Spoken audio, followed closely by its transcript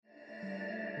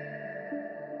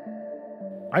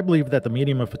I believe that the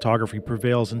medium of photography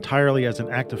prevails entirely as an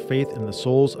act of faith in the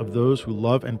souls of those who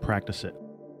love and practice it.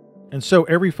 And so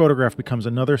every photograph becomes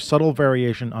another subtle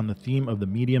variation on the theme of the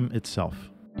medium itself.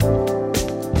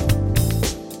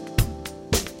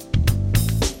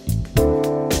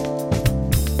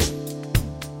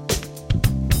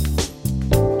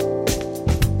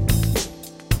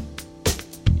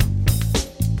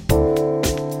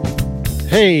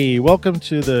 Hey, welcome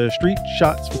to the Street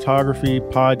Shots Photography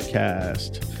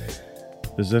Podcast.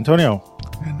 This is Antonio.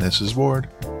 And this is Ward.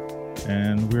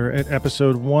 And we're at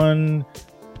episode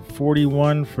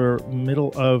 141 for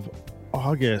middle of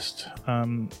August.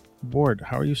 Ward,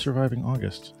 how are you surviving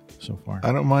August so far?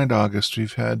 I don't mind August.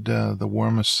 We've had the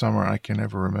warmest summer I can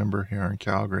ever remember here in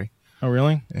Calgary. Oh,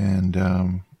 really?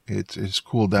 And it's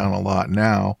cooled down a lot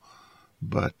now,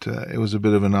 but it was a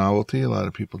bit of a novelty. A lot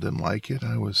of people didn't like it.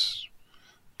 I was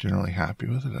generally happy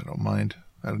with it. I don't mind.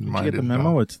 I didn't mind it. Did you get the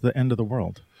memo? It's the end of the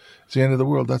world. It's the end of the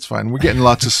world. That's fine. We're getting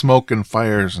lots of smoke and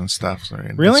fires and stuff. So,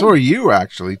 really? So are you,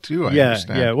 actually, too, I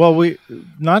understand. Yeah. Well,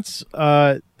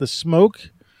 the smoke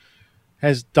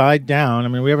has died down. I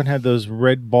mean, we haven't had those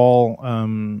red ball,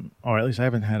 or at least I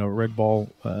haven't had a red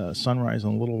ball sunrise in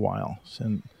a little while.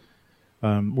 And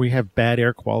we have bad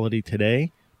air quality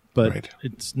today, but Right.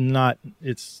 it's not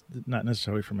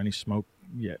necessarily from any smoke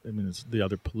yet. I mean, it's the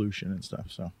other pollution and stuff.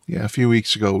 So Yeah, a few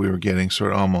weeks ago we were getting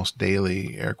sort of almost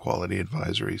daily air quality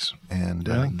advisories, and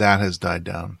Really? that has died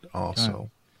down also. God.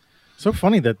 So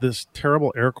funny that this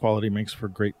terrible air quality makes for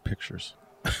great pictures.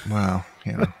 Wow,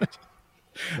 yeah.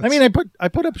 I mean, I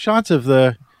put up shots of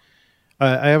the.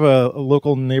 I have a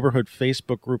local neighborhood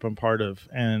Facebook group I'm part of,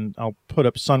 and I'll put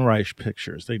up sunrise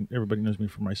pictures. Everybody knows me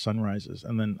for my sunrises,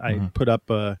 and then I put up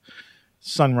a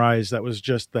sunrise that was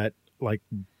just that like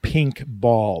pink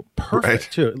ball, perfect Right.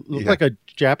 too. It looked Yeah. like a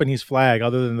Japanese flag,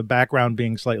 other than the background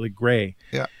being slightly gray.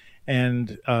 Yeah.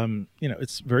 And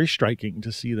it's very striking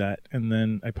to see that. And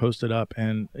then I post it up,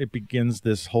 and it begins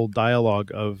this whole dialogue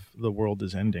of the world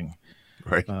is ending.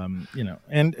 Right. And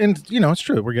it's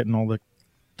true. We're getting all the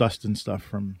dust and stuff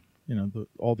from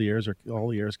all the airs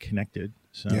connected.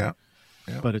 So Yeah.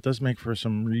 But it does make for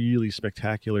some really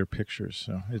spectacular pictures.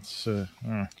 So it's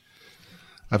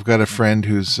I've got a friend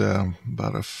who's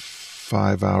about a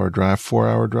 4-hour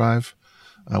drive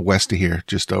west of here,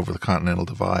 just over the Continental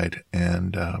Divide,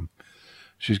 and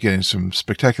she's getting some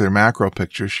spectacular macro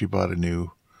pictures. She bought a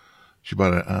new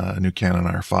Canon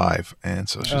R5, and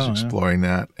so she's exploring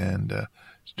that and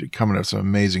coming up with some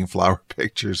amazing flower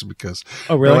pictures because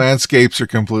Oh, really? the landscapes are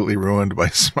completely ruined by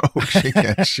smoke. She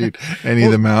can't shoot any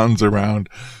of the mountains around.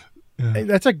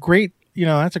 That's a great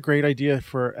idea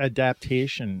for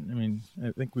adaptation. I mean,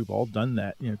 I think we've all done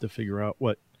that, to figure out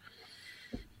what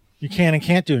you can and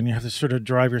can't do, and you have to sort of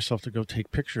drive yourself to go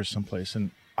take pictures someplace.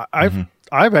 And I've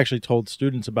actually told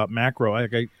students about macro.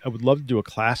 I would love to do a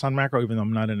class on macro, even though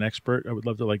I'm not an expert. I would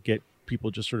love to get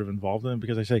people just sort of involved in it,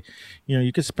 because I say,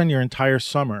 you could spend your entire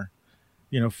summer,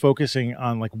 focusing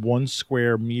on like 1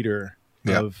 square meter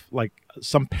of like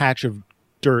some patch of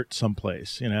dirt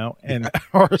someplace, and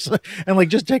like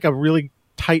just take a really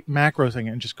tight macro thing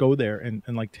and just go there and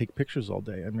like take pictures all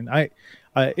day. I mean,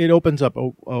 it opens up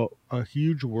a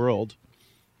huge world,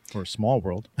 or a small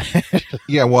world.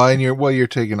 Yeah, well, and you're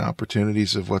taking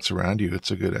opportunities of what's around you.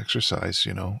 It's a good exercise,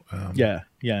 Yeah.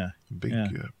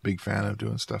 Big fan of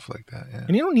doing stuff like that. Yeah.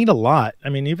 And you don't need a lot. I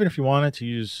mean, even if you wanted to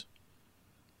use,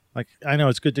 like, I know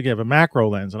it's good to have a macro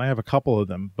lens, and I have a couple of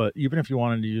them, but even if you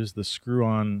wanted to use the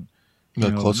screw-on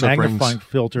close-up magnifying rings.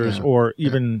 filters, Yeah. or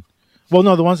even, well,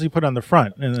 no, the ones that you put on the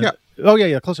front. And then,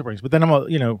 close-up rings. But then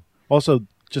I'm, also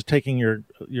just taking your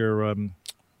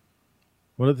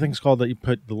what are the things called that you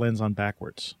put the lens on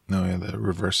backwards? No, yeah, the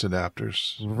reverse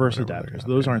adapters. Reverse whatever adapters. they're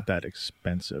Those called, aren't that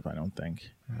expensive, I don't think.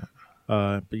 Yeah.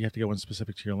 But you have to get one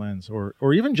specific to your lens, or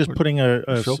even just putting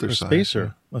a filter size,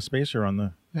 spacer, a spacer on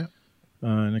the, an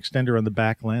extender on the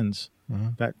back lens.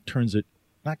 That turns it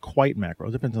not quite macro.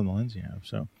 It depends on the lens you have.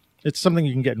 So it's something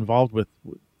you can get involved with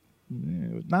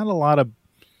not a lot of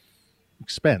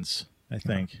expense, I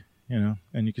think.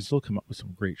 And you can still come up with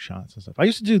some great shots and stuff. I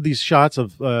used to do these shots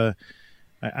of.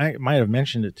 I might have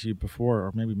mentioned it to you before,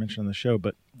 or maybe mentioned on the show,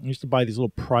 but I used to buy these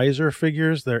little prizer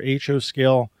figures. They're HO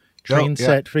scale train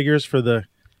set figures for the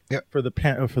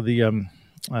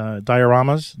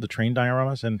dioramas, the train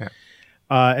dioramas, and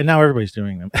now everybody's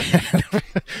doing them.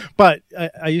 But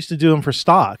I used to do them for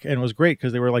stock, and it was great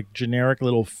because they were like generic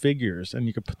little figures, and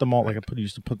you could put them all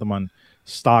used to put them on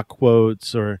stock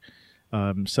quotes, or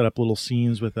set up little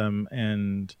scenes with them,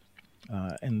 and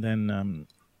then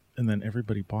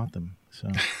everybody bought them. So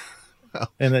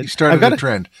And You started a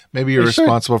trend. Maybe you're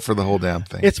responsible for the whole damn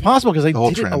thing. It's possible because I whole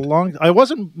did it trend. I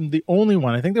wasn't the only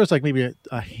one. I think there was like maybe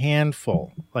a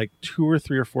handful, like 2 or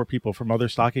 3 or 4 people from other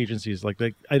stock agencies. Like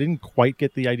I didn't quite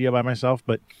get the idea by myself,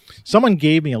 but someone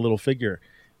gave me a little figure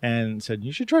and said,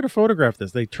 you should try to photograph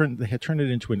this. They had turned it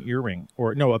into an earring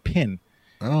a pin.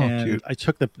 Oh, and cute. I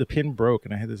took the pin broke,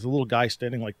 and I had this little guy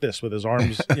standing like this with his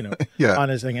arms, Yeah. on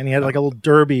his thing. And he had like a little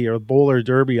derby or bowler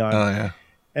derby on. Oh, yeah.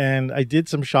 And I did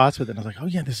some shots with it. And I was like, oh,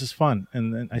 yeah, this is fun.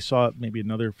 And then I saw maybe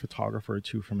another photographer or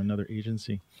 2 from another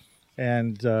agency.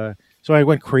 And so I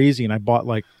went crazy and I bought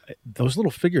like those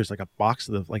little figures, like a box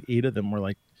of like 8 of them were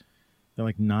like, they're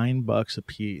like $9 a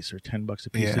piece or $10 a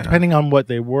piece, Yeah. depending on what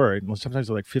they were. And sometimes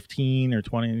they're like 15 or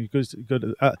 20. And you go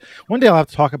to one day I'll have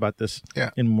to talk about this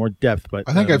in more depth. But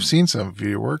I think I've seen some of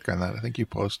your work on that. I think you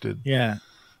posted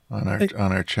on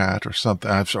our chat or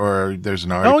something. Or there's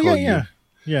an article. Oh, yeah.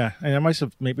 Yeah, and I might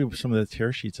have maybe some of the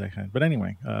tear sheets I had, but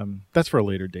anyway, that's for a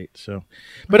later date. So,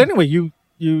 but anyway, you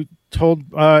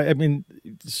told, I mean,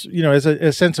 as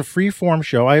a sense of free form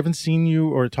show, I haven't seen you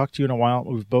or talked to you in a while.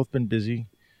 We've both been busy,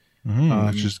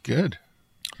 which is good.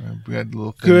 We had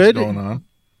little things going on.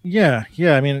 Yeah.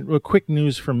 I mean, quick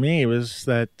news for me was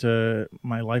that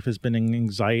my life has been in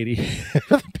anxiety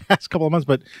for the past couple of months,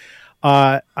 but.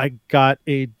 I got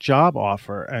a job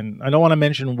offer, and I don't want to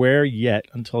mention where yet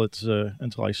until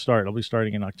I start. I'll be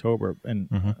starting in October, and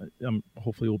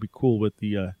hopefully we'll be cool with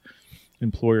the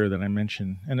employer that I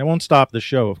mentioned. And it won't stop the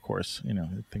show, of course.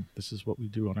 I think this is what we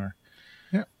do on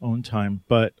our own time.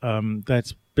 But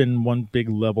that's been one big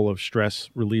level of stress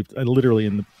relieved, literally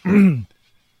in the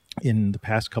in the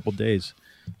past couple days.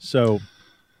 So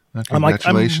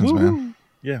congratulations, man.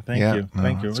 Yeah, thank you.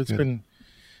 It's good. Been.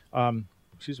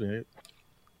 Excuse me.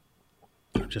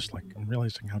 I'm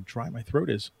realizing how dry my throat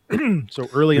is. So early in the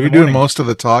morning. You're doing most of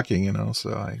the talking,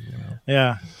 so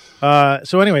Yeah.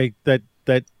 So anyway, that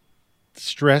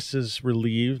stress is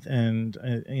relieved, and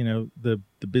the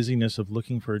busyness of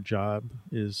looking for a job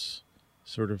is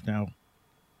sort of now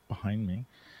behind me.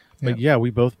 But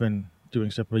we've both been doing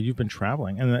stuff. But you've been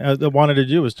traveling, and what I wanted to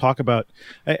do was talk about.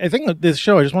 I think that this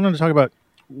show. I just wanted to talk about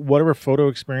whatever photo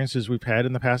experiences we've had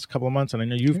in the past couple of months. And I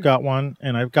know you've got one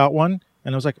and I've got one.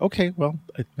 And I was like, okay, well,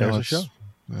 there's a show.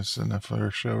 That's enough for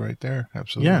a show right there.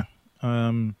 Absolutely.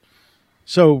 Yeah.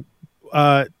 So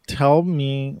tell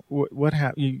me what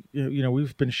happened.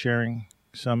 We've been sharing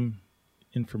some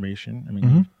information. I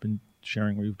mean, you've been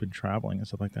sharing where you've been traveling and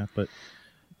stuff like that. But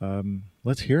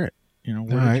let's hear it.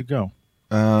 Where did you go?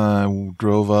 I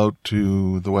drove out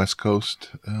to the West Coast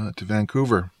to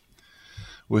Vancouver.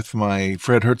 With my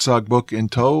Fred Herzog book in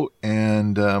tow,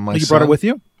 and my you brought it with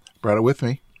you? Brought it with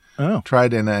me. Oh,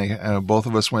 tried, and both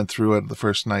of us went through it the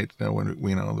first night when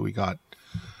we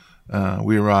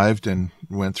arrived and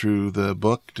went through the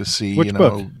book to see. Which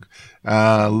book?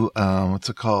 What's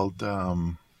it called?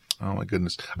 Oh my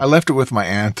goodness! I left it with my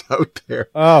aunt out there.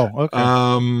 Oh,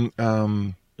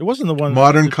 okay. It wasn't the one.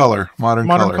 Modern Color. Modern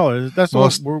Color. That's the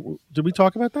one. Did we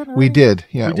talk about that already? We did.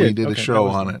 Yeah, we did a show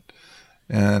on it.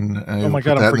 And oh my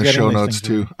God, put that in the show notes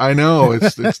too. I know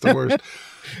it's the worst.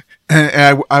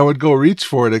 And I would go reach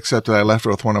for it, except that I left it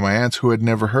with one of my aunts who had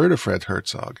never heard of Fred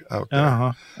Herzog out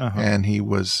there. And he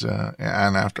was,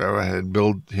 and after I had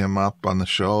built him up on the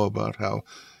show about how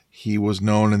he was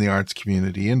known in the arts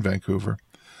community in Vancouver.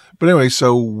 But anyway,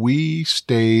 so we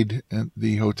stayed at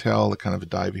the hotel, the kind of a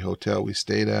divey hotel we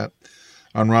stayed at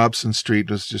on Robson Street.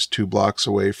 It was just 2 blocks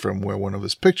away from where one of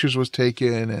his pictures was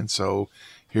taken, and so.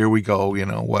 Here we go.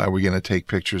 Why are we going to take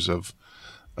pictures of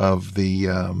the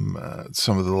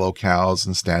some of the locales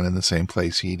and stand in the same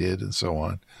place he did, and so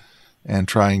on, and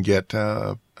try and get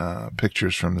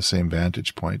pictures from the same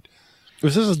vantage point.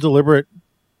 Was this a deliberate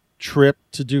trip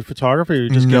to do photography, or you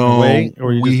just getting away? Or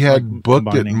we had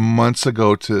booked it months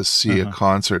ago to see a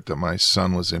concert that my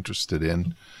son was interested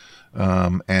in,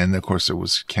 and of course it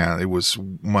was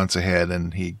months ahead,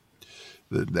 and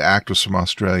the act was from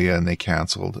Australia and they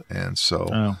canceled. And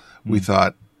so we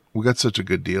thought, we got such a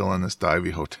good deal on this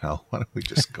divey hotel. Why don't we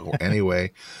just go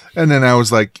anyway? And then I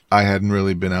was like, I hadn't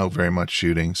really been out very much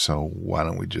shooting. So why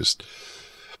don't we just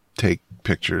take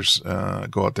pictures,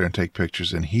 go out there and take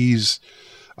pictures. And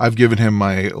I've given him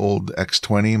my old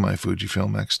X20, my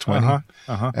Fujifilm X20,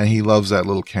 and he loves that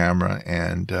little camera.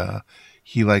 And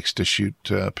he likes to shoot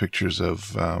pictures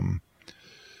of,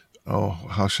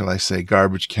 how shall I say,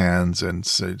 garbage cans, and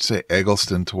say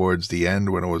Eggleston towards the end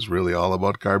when it was really all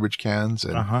about garbage cans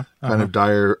and kind of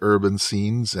dire urban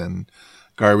scenes and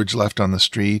garbage left on the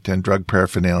street and drug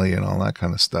paraphernalia and all that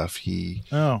kind of stuff. He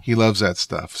loves that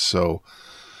stuff. So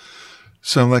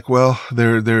So I'm like, well,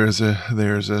 there's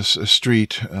a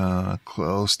street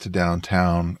close to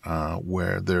downtown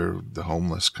where the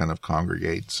homeless kind of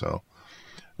congregate. So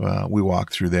we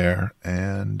walked through there,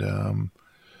 and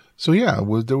so yeah,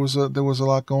 there was a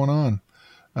lot going on.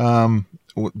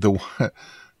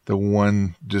 The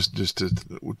one just to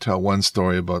tell one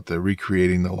story about the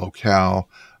recreating the locale,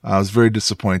 I was very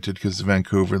disappointed because the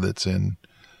Vancouver that's in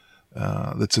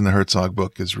the Herzog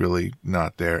book is really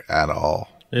not there at all.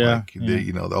 Yeah,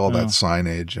 All that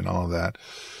signage and all of that.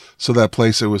 So that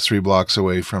place that was 3 blocks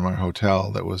away from our hotel,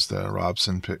 that was the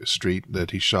Robson Street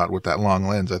that he shot with that long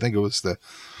lens. I think it was the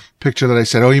picture that I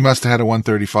said, oh, he must have had a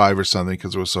 135 or something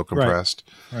because it was so compressed.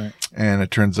 Right. And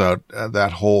it turns out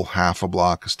that whole half a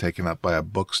block is taken up by a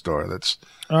bookstore that's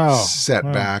set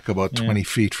back about 20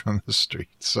 feet from the street.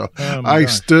 So I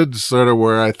stood sort of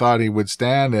where I thought he would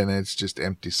stand, and it's just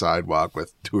empty sidewalk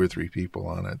with 2 or 3 people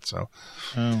on it.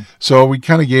 So we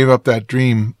kind of gave up that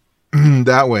dream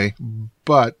that way.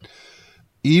 But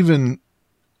even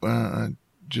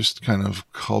just kind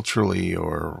of culturally,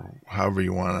 or however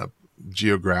you want to,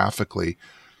 geographically,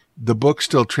 the book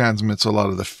still transmits a lot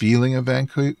of the feeling of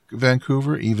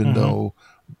Vancouver, even though,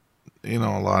 a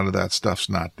lot of that stuff's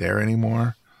not there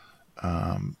anymore.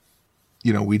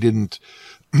 We didn't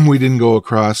go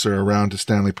across or around to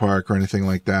Stanley Park or anything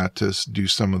like that to do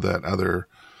some of that other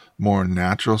more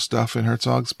natural stuff in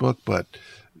Herzog's book, but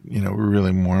we're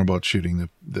really more about shooting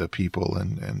the people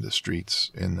and the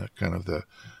streets in the kind of the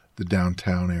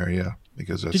downtown area,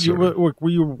 because that's were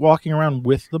you walking around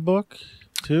with the book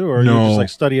too, or no, you just like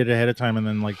study it ahead of time and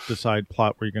then like decide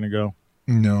plot where you're going to go?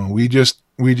 No, we just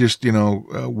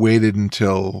waited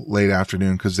until late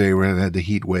afternoon because they had the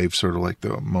heat wave, sort of like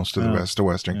most of the rest of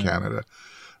Western Canada.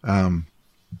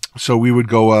 So we would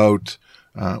go out.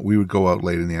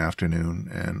 Late in the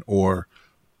afternoon or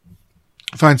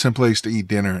find some place to eat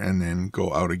dinner and then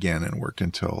go out again and work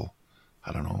until,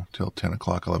 I don't know, till 10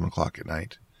 o'clock, 11 o'clock at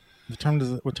night. What time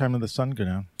did the sun go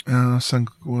down? Sun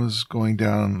was going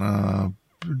down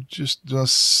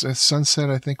sunset,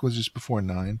 I think, was just before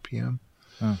 9 p.m.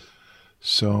 Oh.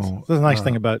 So that's a nice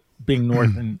thing about being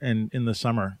north and in the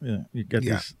summer. You get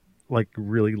these like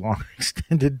really long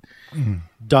extended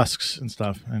dusks and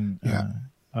stuff. And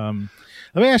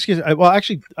let me ask you,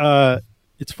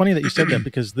 it's funny that you said that,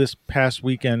 because this past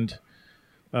weekend,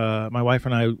 my wife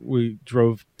and we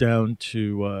drove down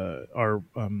to our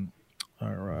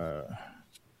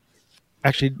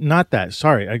actually not that.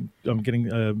 Sorry, I'm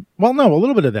getting a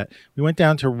little bit of that. We went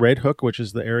down to Red Hook, which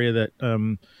is the area that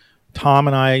Tom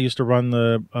and I used to run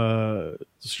the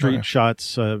street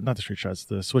shots, not the street shots,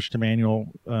 the switch to manual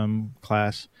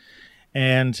class,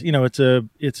 and it's a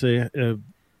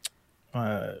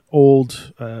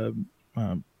old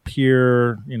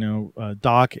pier,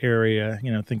 dock area.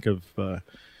 Think of the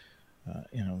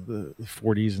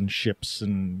 40s and ships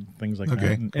and things like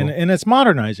that. Cool. And it's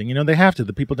modernizing. They have to.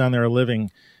 The people down there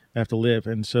have to live,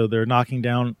 and so they're knocking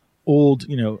down old,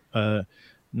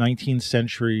 19th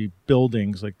century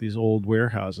buildings, like these old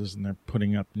warehouses, and they're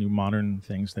putting up new modern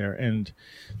things there. And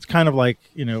it's kind of like,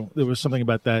 there was something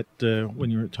about that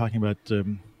when you were talking about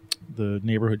the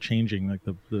neighborhood changing, like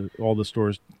the all the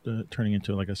stores turning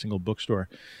into like a single bookstore.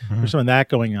 There's some of that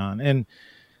going on, and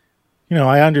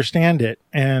I understand it,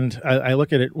 and I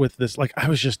look at it with this, like, I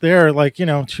was just there, like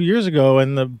 2 years ago,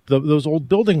 and those old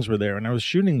buildings were there, and I was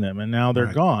shooting them, and now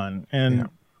they're gone. And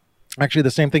actually,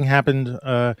 the same thing happened.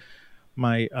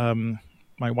 My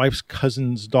wife's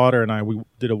cousin's daughter and we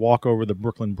did a walk over the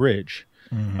Brooklyn Bridge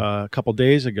a couple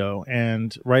days ago,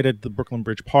 and right at the Brooklyn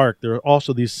Bridge Park, there are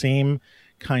also these same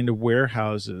kind of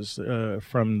warehouses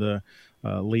from the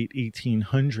late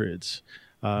 1800s.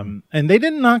 And they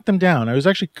didn't knock them down. I was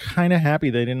actually kind of happy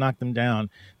they didn't knock them down.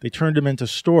 They turned them into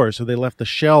stores, so they left the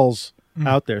shells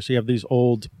out there. So you have these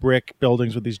old brick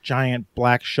buildings with these giant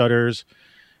black shutters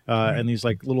and these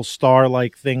like little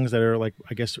star-like things that are like,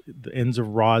 I guess, the ends of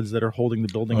rods that are holding the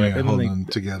building up. And holding them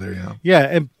together, yeah.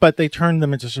 Yeah, but they turned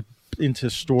them into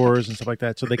stores and stuff like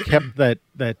that. So they kept that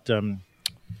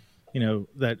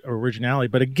originality.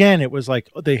 But again, it was like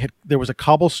there was a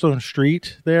cobblestone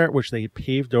street there, which they had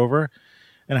paved over.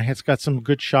 And I had got some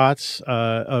good shots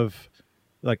of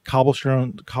like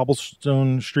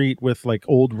cobblestone street with like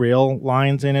old rail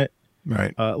lines in it,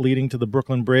 right, leading to the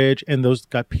Brooklyn Bridge, and those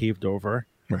got paved over,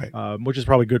 right, which is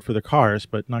probably good for the cars,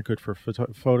 but not good for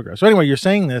photographs. So anyway, you're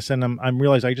saying this, and I'm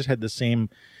realizing I just had the same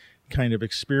kind of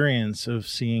experience of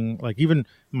seeing, like, even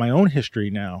my own history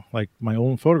now, like my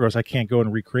own photographs, I can't go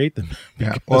and recreate them.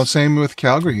 Yeah, well, same with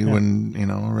Calgary when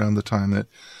around the time that.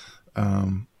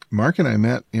 Mark and I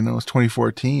met, it was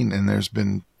 2014, and there's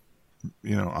been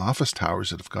office towers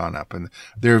that have gone up, and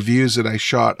there are views that I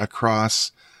shot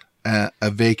across a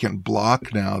vacant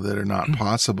block now that are not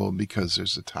possible because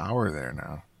there's a tower there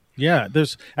now. Yeah,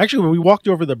 there's actually, when we walked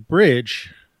over the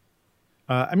bridge,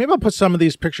 maybe I'll put some of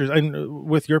these pictures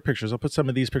with your pictures. I'll put some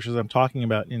of these pictures I'm talking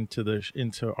about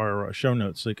into our show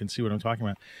notes so you can see what I'm talking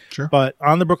about. Sure. But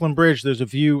on the Brooklyn Bridge, there's a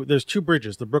view. There's two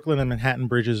bridges. The Brooklyn and Manhattan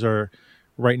bridges are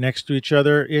right next to each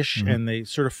other ish, and they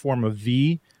sort of form a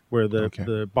V, where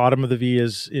the bottom of the V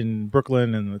is in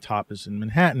Brooklyn and the top is in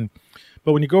Manhattan.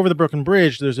 But when you go over the Brooklyn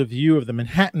Bridge, there's a view of the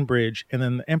Manhattan Bridge, and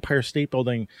then the Empire State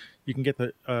Building. You can get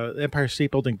the Empire State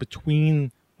Building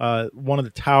between one of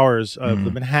the towers of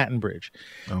the Manhattan Bridge.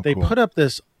 They put up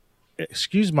this,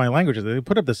 excuse my language, they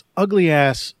put up this ugly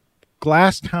ass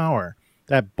glass tower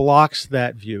that blocks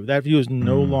that view. That view is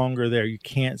no longer there. You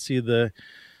can't see the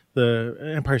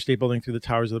Empire State Building through the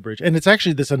towers of the bridge. And it's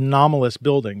actually this anomalous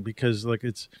building because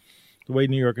it's the way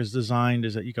New York is designed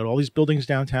is that you got all these buildings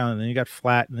downtown, and then you got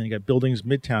flat, and then you got buildings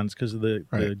midtown. It's because of the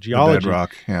geology. The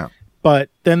bedrock, yeah. But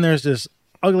then there's this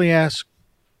ugly ass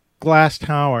glass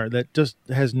tower that just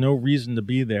has no reason to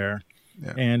be there.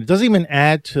 Yeah. And it doesn't even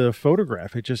add to the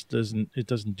photograph. It just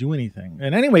doesn't do anything.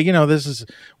 And anyway, this is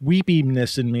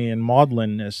weepiness in me and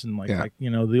maudlinness and like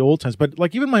the old times. But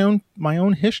like even my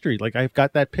own history, like I've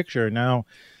got that picture now.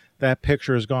 That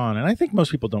picture is gone, and I think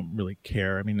most people don't really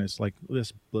care. I mean, it's like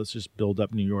this. Let's just build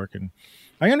up New York, and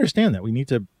I understand that we need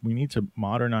to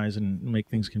modernize and make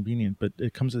things convenient, but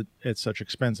it comes at such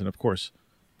expense. And of course,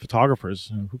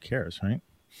 photographers, who cares, right?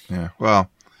 Yeah. Well,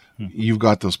 you've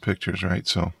got those pictures, right?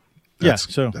 So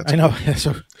that's I know.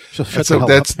 so that's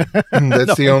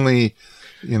the only,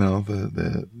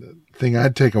 the thing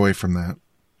I'd take away from that.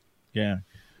 Yeah,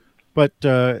 but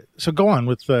so go on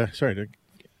with sorry to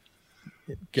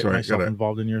get myself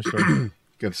involved in your story.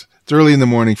 It's early in the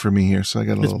morning for me here, so I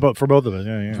got a little for both of us.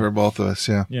 Yeah. For both of us,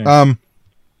 yeah.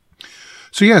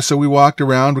 So we walked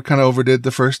around. We kind of overdid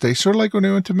the first day, sort of like when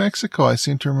we went to Mexico. I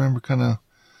seem to remember kind of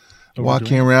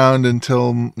walking around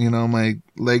until my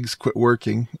legs quit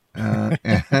working,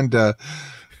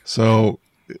 so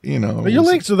But your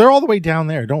legs, so they're all the way down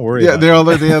there. Don't worry. Yeah, they're all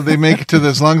there. They make it to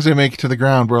as long as they make it to the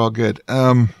ground, we're all good.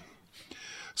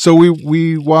 So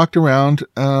we walked around.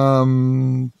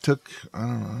 Took I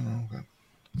don't know,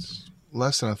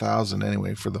 less than 1,000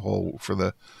 anyway for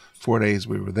the 4 days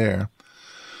we were there.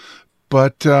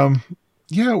 But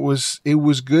it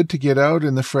was good to get out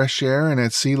in the fresh air and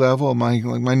at sea level. My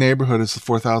neighborhood is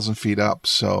 4,000 feet up,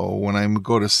 so when I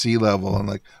go to sea level, I'm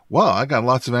like, wow, I got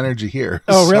lots of energy here.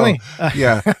 Oh, really?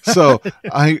 Yeah. So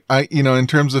I in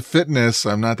terms of fitness,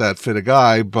 I'm not that fit a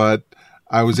guy, but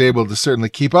I was able to certainly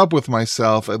keep up with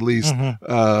myself, at least in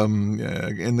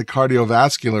the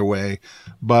cardiovascular way,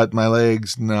 but my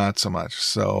legs not so much.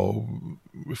 So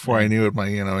before I knew it,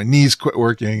 my knees quit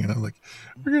working, and I'm like,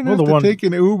 we're gonna have to take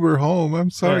an Uber home.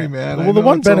 I'm sorry, man. Well, the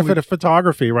one benefit of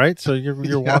photography, right? So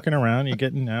you're walking around, you're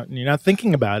getting out, and you're not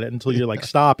thinking about it until you're like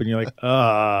stop, and you're like,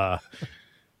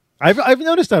 I've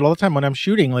noticed that all the time when I'm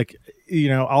shooting. Like,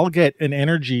 I'll get an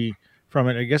energy from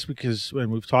it, I guess, because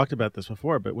when we've talked about this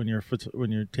before, but when you're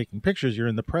taking pictures, you're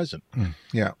in the present.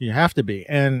 Yeah, you have to be,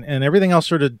 and everything else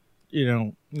sort of,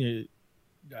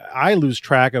 I lose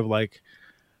track of like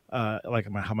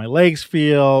how my legs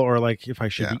feel, or like if I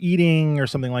should be eating or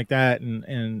something like that, and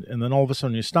then all of a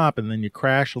sudden you stop, and then you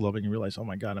crash a little bit, and you realize, oh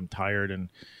my God, I'm tired, and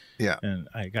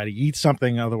I got to eat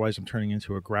something, otherwise I'm turning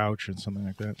into a grouch and something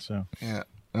like that. So yeah.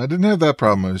 I didn't have that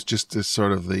problem. It was just this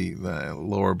sort of the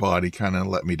lower body kind of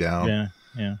let me down.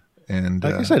 Yeah. And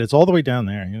like I said, it's all the way down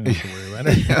there. You don't have to worry about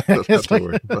it. Yeah, don't have to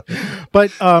worry about it.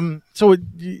 But so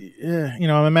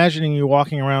I'm imagining you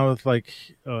walking around with like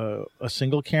a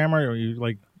single camera, or you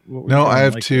like? No, I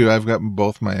have two. I've got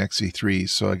both my XE3s.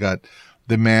 So I got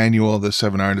the manual, the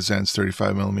 7 Artisans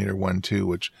 35mm 1.2,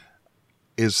 which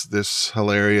is this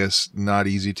hilarious, not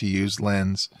easy to use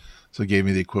lens. So it gave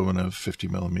me the equivalent of 50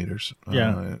 millimeters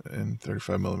in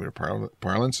 35 millimeter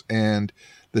parlance, and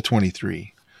the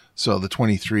 23. So the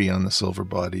 23 on the silver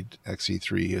bodied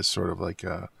XE3 is sort of like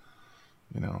a,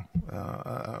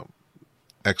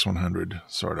 X100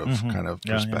 sort of kind of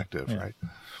perspective, right?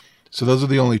 So those are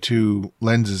the only two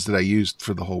lenses that I used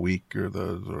for the whole week or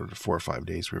the 4 or 5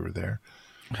 days we were there.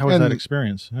 How was that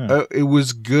experience? Yeah. It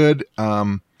was good.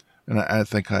 And I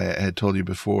think I had told you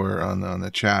before on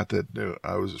the chat that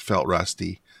I felt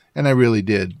rusty, and I really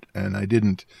did. And I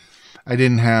didn't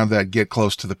have that get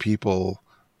close to the people,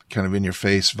 kind of in your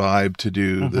face vibe to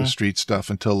do the street stuff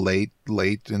until late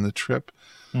in the trip.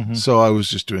 So I was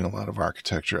just doing a lot of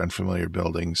architecture, unfamiliar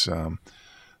buildings.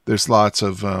 There's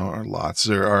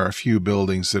there are a few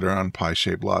buildings that are on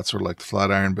pie-shaped lots, or like the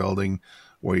Flatiron Building,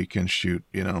 where you can shoot,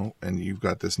 and you've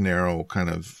got this narrow kind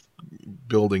of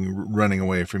building running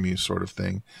away from you sort of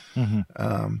thing,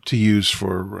 to use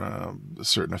for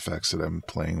certain effects that I'm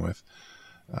playing with.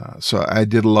 So I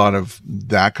did a lot of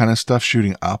that kind of stuff,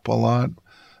 shooting up a lot,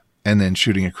 and then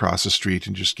shooting across the street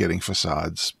and just getting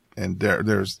facades. And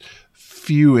there's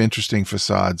few interesting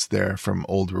facades there from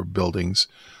older buildings.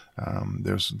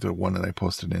 There's the one that I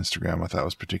posted on Instagram I thought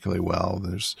was particularly well.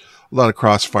 There's a lot of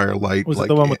crossfire light. Was it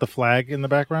the one with the flag in the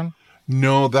background?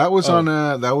 No, that was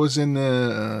that was in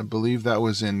the, I believe that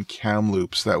was in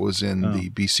Kamloops. That was in the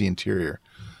BC interior,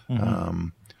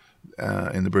 in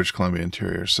the British Columbia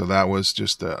interior. So that was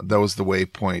just, that was the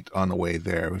waypoint on the way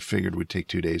there. We figured we'd take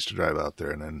 2 days to drive out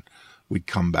there and then we'd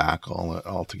come back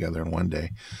all together in one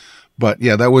day. But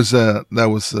yeah, that was a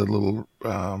little,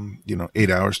 8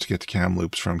 hours to get to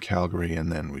Kamloops from Calgary,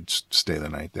 and then we'd stay the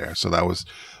night there. So that was,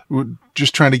 we're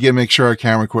just trying to make sure our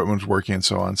camera equipment was working and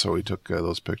so on. So we took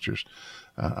those pictures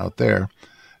out there,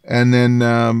 and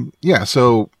then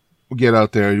so we get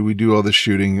out there. We do all the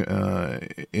shooting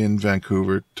in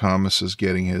Vancouver. Thomas is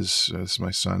getting his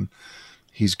my son.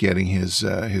 He's getting his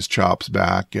chops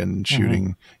back and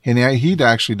shooting. And he'd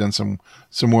actually done some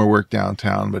more work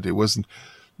downtown, but it wasn't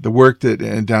the work that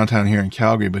in downtown here in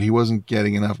Calgary, but he wasn't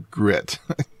getting enough grit.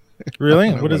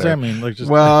 Really? What does that mean? Like, just,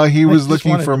 he was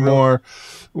looking for more.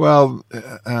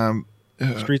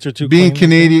 Streets are too being clean,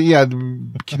 Canadian. Yeah,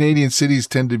 Canadian cities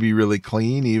tend to be really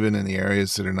clean, even in the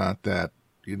areas that are not that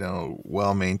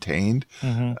well maintained.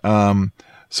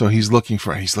 So he's looking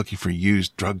for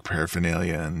used drug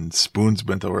paraphernalia and spoons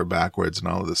bent over backwards and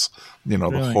all of this,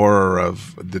 Really? The horror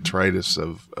of detritus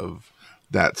of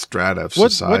that strata of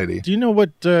society. Do you know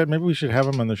what? Maybe we should have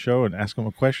him on the show and ask him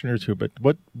a question or two. But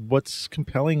what's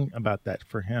compelling about that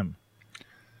for him?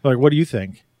 Like, what do you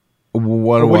think?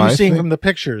 What are you seeing from the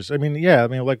pictures? I mean,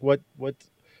 like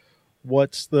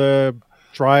what's the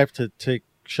drive to take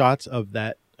shots of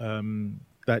that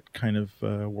that kind of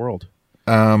world?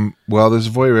 Well, there's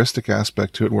a voyeuristic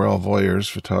aspect to it. We're all voyeurs.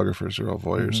 Photographers are all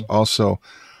voyeurs. Also,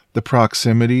 the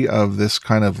proximity of this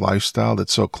kind of lifestyle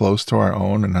that's so close to our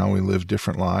own and how we live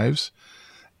different lives.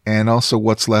 And also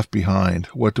what's left behind.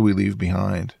 What do we leave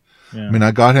behind? Yeah. I mean,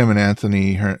 I got him an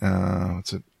Anthony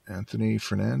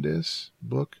Fernandez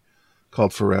book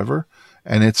called Forever.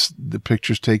 And it's the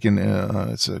pictures taken.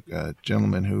 It's a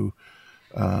gentleman who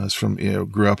is from,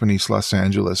 grew up in East Los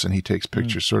Angeles, and he takes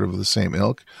pictures sort of the same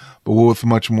ilk, but with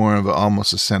much more of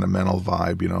almost a sentimental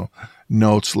vibe,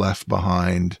 notes left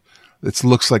behind. It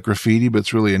looks like graffiti, but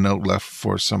it's really a note left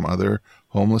for some other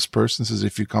homeless person. It says,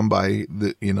 if you come by,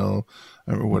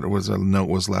 what was a note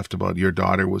was left about your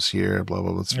daughter was here, blah,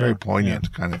 blah, blah. It's very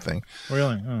poignant kind of thing.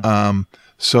 Really?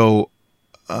 So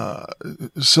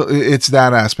it's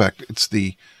that aspect. It's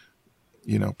the,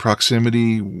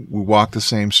 proximity. We walk the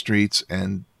same streets,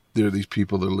 and there are these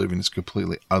people that are living this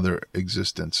completely other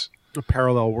existence. A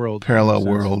parallel world.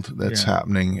 That's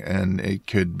happening, and it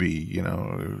could be,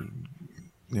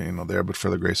 there, but for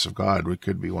the grace of God, we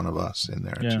could be one of us in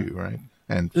there too, right?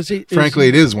 And frankly,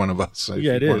 it is one of us.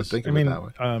 It is. Think of it that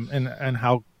way. And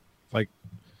how, like,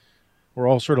 we're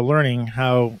all sort of learning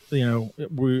how,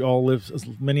 we all live.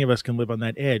 Many of us can live on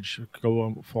that edge,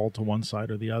 fall to one side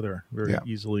or the other very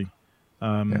easily.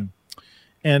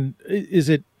 And is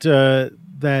it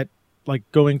that, like,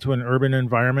 going to an urban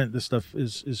environment, this stuff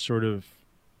is sort of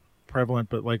prevalent,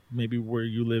 but like maybe where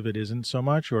you live it isn't so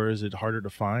much, or is it harder to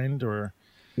find, or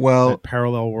that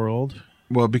parallel world?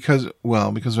 Well, because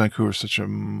Vancouver is such a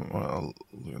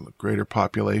greater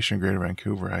population, Greater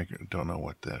Vancouver, I don't know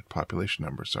what the population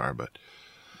numbers are, but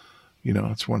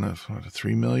it's one of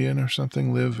 3 million or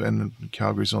something live, and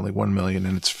Calgary's only 1 million,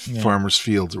 and it's farmers'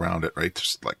 fields around it, right?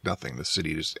 There's like nothing. The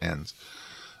city just ends.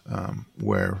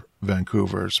 Where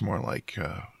Vancouver is more like,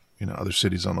 other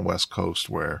cities on the West Coast,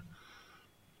 where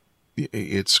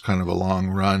it's kind of a long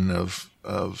run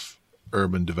of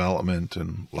urban development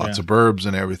and lots of burbs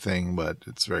and everything, but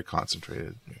it's very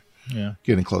concentrated. Yeah.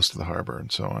 Getting close to the harbor and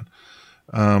so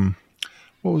on.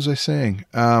 What was I saying?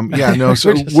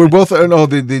 So we're both,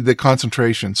 the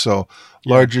concentration. So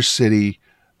larger city,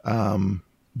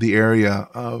 the area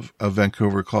of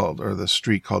Vancouver or the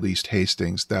street called East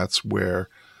Hastings, that's where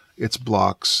it's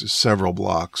several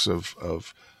blocks of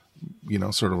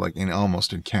sort of like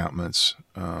almost encampments,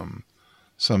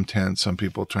 some tents, some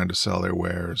people trying to sell their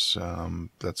wares,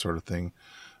 that sort of thing.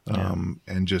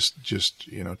 And just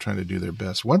trying to do their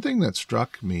best. One thing that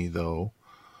struck me, though,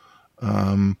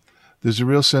 there's a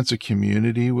real sense of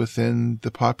community within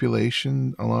the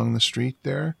population along the street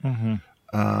there.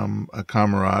 A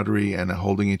camaraderie and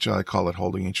I call it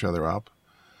holding each other up.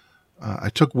 I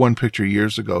took one picture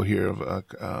years ago here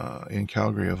of in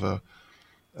Calgary of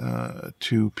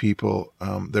two people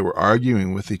that were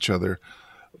arguing with each other,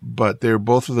 but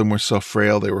both of them were so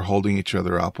frail they were holding each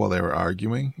other up while they were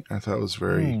arguing. I thought it was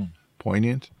very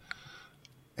poignant.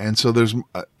 And so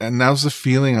and that was the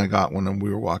feeling I got when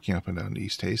we were walking up and down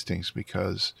East Hastings,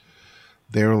 because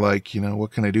they were like,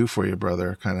 what can I do for you,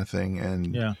 brother, kind of thing.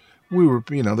 And we were,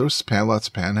 there was lots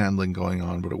of panhandling going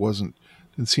on, but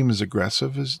didn't seem as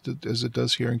aggressive as it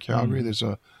does here in Calgary.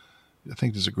 I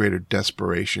think there's a greater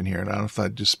desperation here, and I don't know if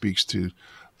that just speaks to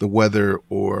the weather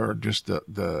or just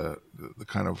the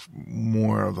kind of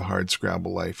more of the hard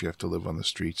scrabble life you have to live on the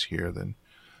streets here than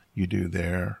you do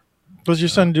there. Does your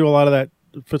son do a lot of that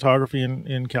photography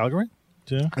in Calgary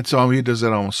too? It's all he does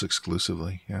that almost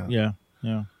exclusively. Yeah.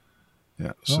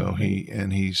 So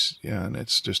and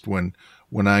it's just when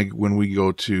we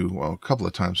go to, a couple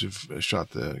of times we've shot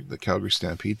the Calgary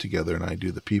Stampede together, and I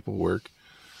do the people work,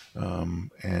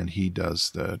 and he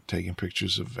does the taking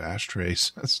pictures of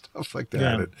ashtrays and stuff like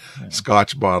that, and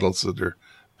Scotch bottles that are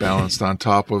balanced on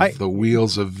top of the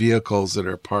wheels of vehicles that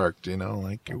are parked.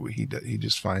 He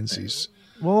just finds these.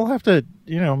 Well, we'll have to,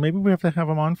 maybe we have to have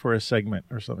him on for a segment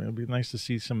or something. It'd be nice to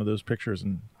see some of those pictures,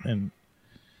 and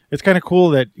it's kind of cool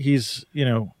that he's,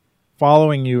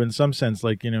 following you in some sense,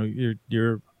 like,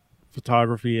 your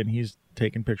photography, and he's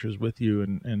taking pictures with you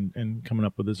and coming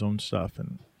up with his own stuff.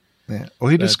 And well,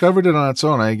 he discovered it on its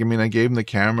own. I gave him the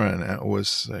camera, and it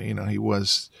was, he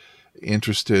was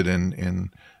interested in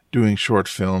doing short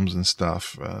films and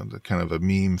stuff, the kind of a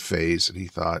meme phase that he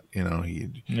thought,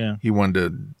 he wanted to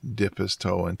dip his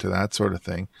toe into that sort of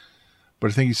thing.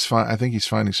 But I think he's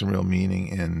finding some real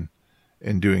meaning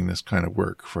in doing this kind of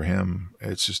work. For him,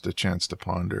 it's just a chance to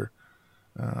ponder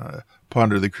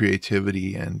the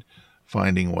creativity and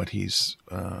finding what he's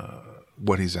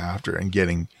after and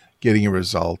getting a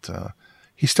result.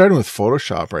 He started with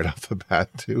Photoshop right off the bat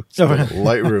too. So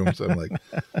Lightroom. So I'm like,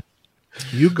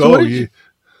 you go.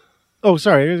 Oh,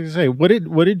 sorry. I was gonna say, what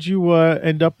did you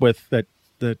end up with that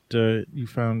you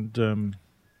found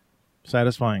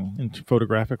satisfying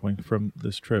photographically from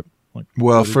this trip?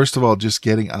 Well, first of all, just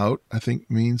getting out, I think,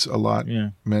 means a lot.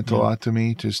 Meant a lot to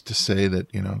me, just to say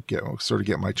that,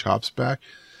 get my chops back.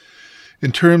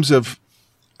 In terms of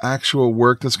actual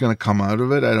work that's going to come out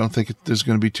of it, I don't think there's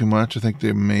going to be too much. I think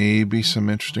there may be some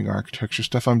interesting architecture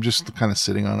stuff. I'm just kind of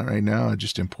sitting on it right now. I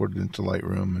just imported it into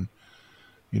Lightroom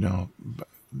and,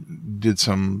 did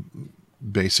some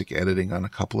basic editing on a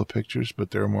couple of pictures,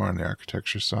 but they're more on the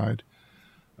architecture side.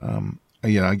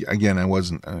 Again, I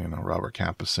wasn't, Robert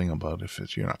Capa sing about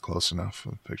if you're not close enough,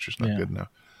 the picture's not good enough.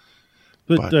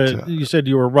 But you said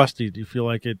you were rusty. Do you feel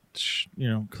like it,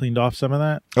 cleaned off some of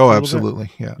that? Oh,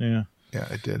 absolutely. Yeah. Yeah,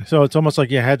 it did. So it's almost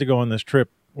like you had to go on this trip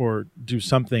or do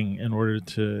something in order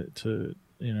to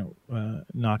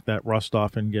knock that rust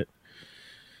off and get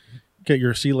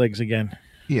your sea legs again.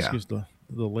 Yeah. Excuse the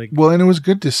leg. Well, and it was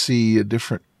good to see a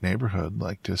different neighborhood,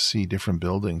 like to see different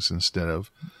buildings instead of,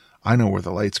 I know where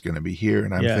the light's going to be here.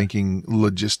 And I'm thinking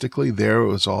logistically there, it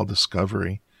was all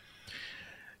discovery.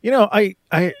 I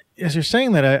as you're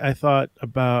saying that,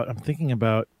 I'm thinking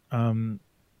about,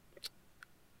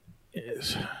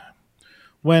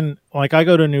 when like I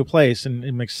go to a new place and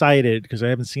I'm excited because I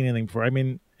haven't seen anything before. I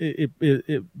mean,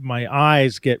 my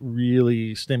eyes get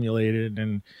really stimulated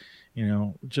and,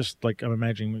 just like I'm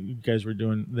imagining what you guys were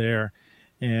doing there.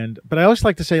 But I always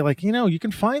like to say, like, you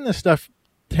can find this stuff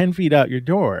 10 feet out your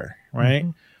door, right?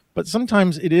 Mm-hmm. But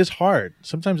sometimes it is hard.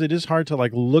 Sometimes it is hard to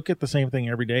like look at the same thing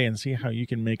every day and see how you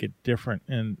can make it different.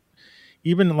 And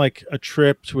even like a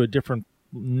trip to a different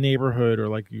neighborhood, or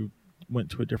like you went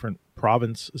to a different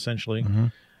province, essentially,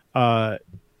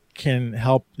 can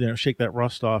help, shake that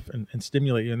rust off and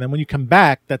stimulate you. And then when you come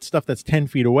back, that stuff that's 10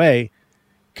 feet away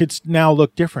could now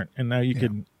look different. And now you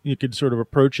could sort of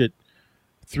approach it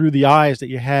through the eyes that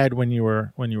you had when you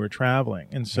were traveling.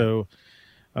 And so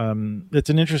it's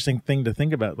an interesting thing to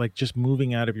think about, like just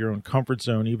moving out of your own comfort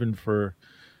zone, even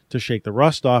to shake the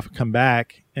rust off, come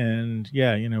back. And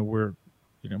we're,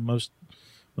 most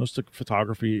of the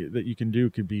photography that you can do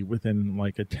could be within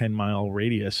like a 10-mile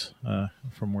radius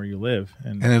from where you live.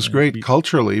 And it's great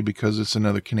culturally because it's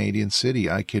another Canadian city.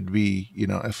 I could be,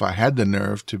 if I had the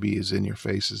nerve to be as in your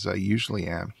face as I usually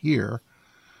am here,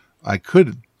 I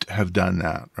could have done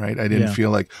that, right? I didn't feel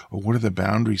like, what are the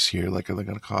boundaries here? Like, are they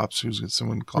got cops? Who's got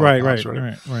someone call cops?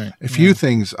 Right. A few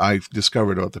things I've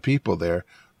discovered about the people there,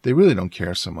 they really don't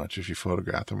care so much if you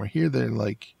photograph them. Or here they're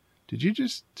like, did you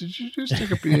just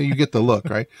take a, you get the look,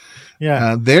 right?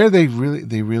 Yeah. There, they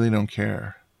really don't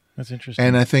care. That's interesting.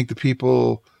 And I think the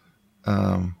people,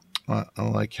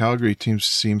 Like Calgary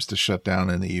seems to shut down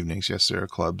in the evenings. Yes, there are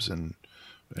clubs and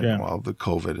well, the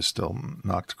COVID has still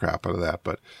knocked the crap out of that,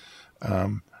 but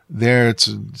there it's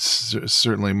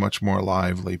certainly much more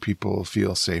lively. People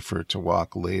feel safer to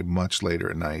walk much later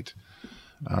at night,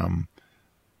 and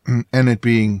it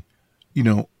being,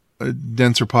 a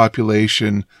denser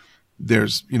population.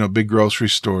 There's, big grocery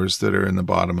stores that are in the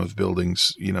bottom of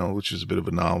buildings, which is a bit of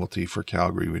a novelty for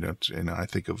Calgary. We don't, I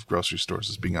think of grocery stores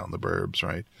as being out in the burbs,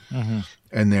 right? Mm-hmm.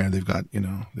 And there they've got,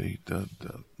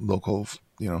 the local,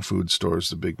 food stores,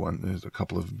 the big one. There's a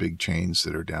couple of big chains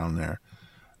that are down there,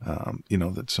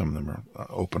 that some of them are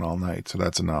open all night. So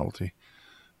that's a novelty.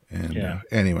 And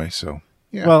anyway, so,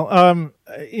 yeah. Well,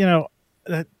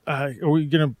 that, are we you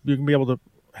can be able to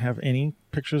have any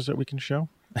pictures that we can show?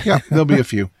 Yeah, there'll be a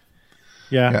few.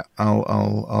 Yeah,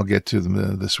 I'll get to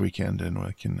them this weekend, and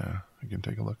I can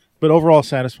take a look. But overall,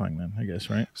 satisfying then, I guess,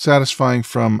 right? Satisfying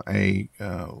from a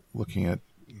looking at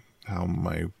how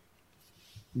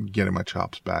getting my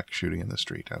chops back shooting in the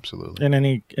street. Absolutely. And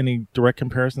any direct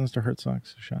comparisons to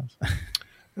Herzog's shots?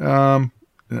 Not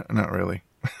really.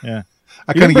 Yeah,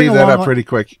 I kind of gave that up pretty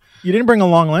quick. You didn't bring a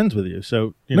long lens with you,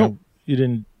 so you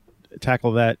didn't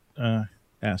tackle that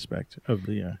aspect of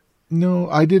the. No,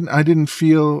 I didn't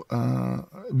feel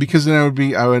because then I would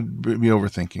be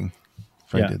overthinking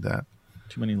if I did that.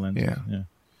 Too many lenses.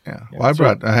 Yeah.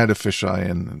 Well, I had a fisheye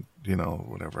and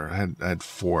whatever. I had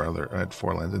four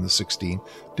lenses in the 16.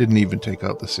 Didn't even take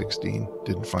out the 16.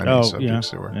 Didn't find any subjects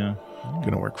that were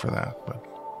going to work for that. But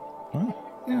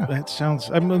that sounds.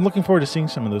 I'm looking forward to seeing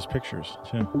some of those pictures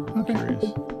too. I'm curious.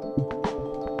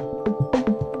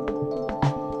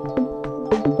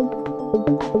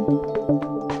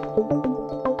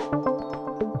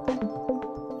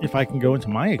 If I can go into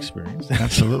my experience,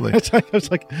 absolutely. I was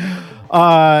like,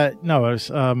 no, I was,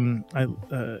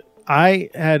 I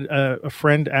had a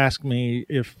friend ask me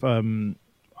if I'd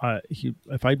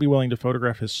be willing to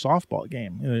photograph his softball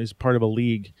game. He's part of a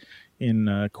league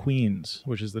in Queens,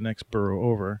 which is the next borough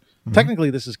over. Mm-hmm. Technically,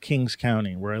 this is Kings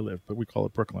County where I live, but we call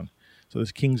it Brooklyn. So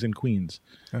there's Kings and Queens.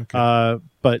 Okay.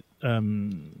 But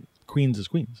Queens is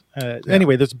Queens.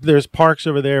 Anyway, there's parks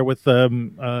over there with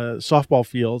softball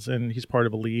fields, and he's part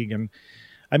of a league. And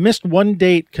I missed one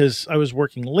date because I was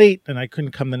working late, and I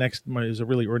couldn't come the next. It was a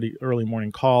really early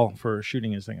morning call for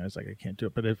shooting his thing. I was like, I can't do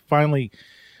it. But I finally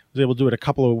was able to do it a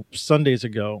couple of Sundays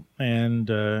ago, and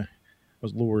I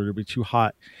was a little worried it would be too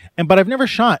hot. But I've never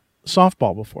shot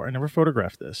softball before. I never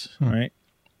photographed this, right?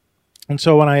 And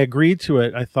so when I agreed to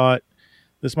it, I thought,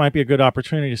 this might be a good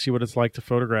opportunity to see what it's like to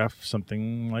photograph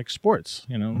something like sports,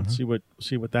 see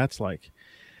what that's like.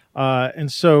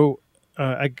 And so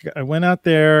I went out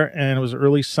there, and it was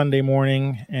early Sunday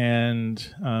morning,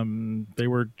 and they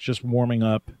were just warming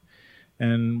up.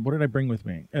 And what did I bring with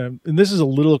me? And this is a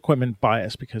little equipment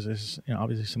bias because this is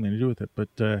obviously something to do with it.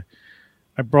 But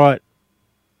I brought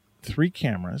 3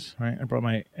 cameras. Right, I brought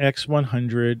my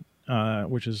X100,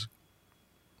 which is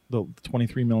the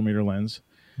 23 millimeter lens.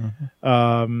 Mm-hmm.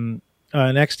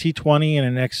 An XT20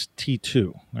 and an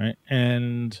XT2, right?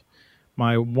 And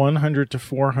my 100 to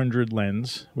 400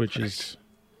 lens, which is,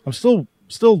 I'm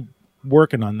still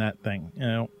working on that thing,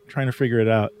 trying to figure it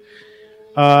out.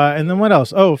 And then what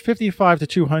else? 55 to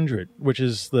 200, which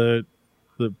is the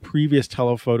previous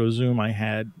telephoto zoom I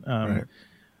had,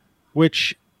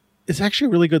 which is actually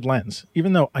a really good lens,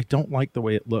 even though I don't like the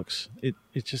way it looks.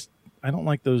 It's just, I don't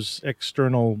like those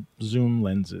external zoom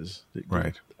lenses.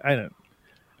 Right.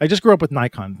 I just grew up with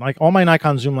Nikon. Like all my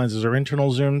Nikon zoom lenses are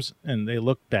internal zooms, and they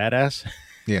look badass.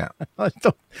 Yeah.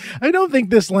 I don't think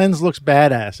this lens looks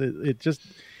badass. It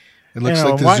looks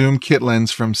like the zoom kit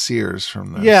lens from Sears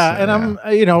from this. Yeah, and I'm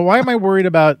why am I worried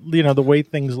about the way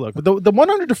things look? But the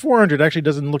 100 to 400 actually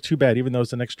doesn't look too bad, even though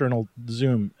it's an external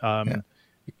zoom.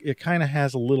 It kind of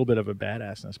has a little bit of a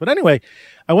badassness. But anyway,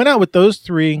 I went out with those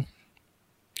 3.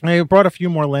 I brought a few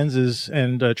more lenses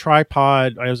and a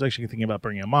tripod. I was actually thinking about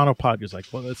bringing a monopod because,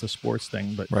 that's a sports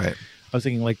thing. But I was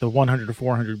thinking the 100 to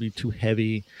 400 would be too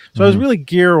heavy. So I was really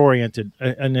gear oriented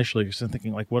initially because I'm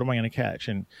thinking what am I going to catch?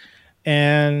 And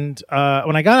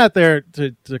when I got out there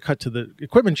to cut to the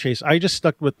equipment chase, I just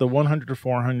stuck with the 100 to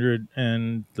 400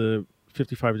 and the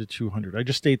 55 to 200. I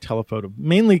just stayed telephoto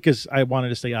mainly because I wanted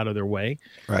to stay out of their way.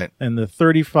 Right. And the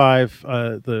 35,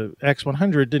 the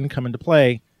X100 didn't come into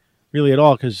play really at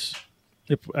all because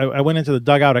I went into the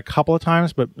dugout a couple of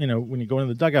times, but when you go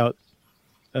into the dugout,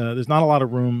 there's not a lot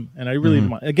of room, and I really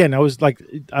again I was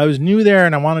new there,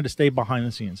 and I wanted to stay behind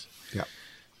the scenes. Yeah.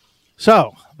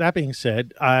 So that being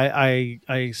said,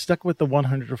 I stuck with the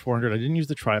 100 to 400. I didn't use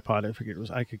the tripod. I figured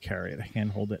I could carry it. I can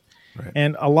hold it. Right.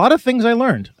 And a lot of things I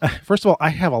learned. First of all, I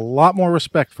have a lot more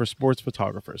respect for sports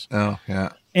photographers. Oh,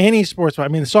 yeah. Any sports. I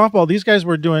mean, softball, these guys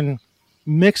were doing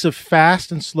mix of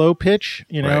fast and slow pitch.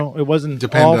 You know, It wasn't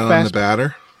dependent all fast. on the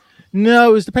batter?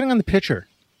 No, it was depending on the pitcher,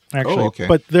 actually. Oh, okay.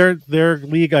 But their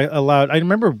league allowed. I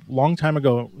remember a long time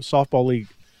ago, softball league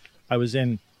I was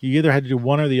in, you either had to do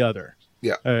one or the other.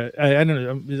 Yeah. I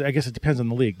don't know. I guess it depends on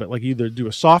the league, but like either do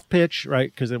a soft pitch,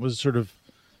 right? Because it was sort of,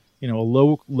 a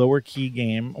lower key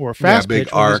game, or a fast big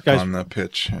pitch. arc on the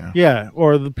pitch. Yeah. Yeah,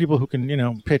 or the people who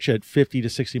can, pitch at 50 to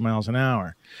 60 miles an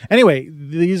hour. Anyway,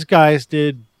 these guys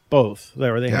did both.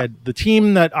 They had the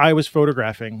team that I was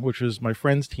photographing, which was my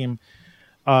friend's team.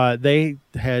 They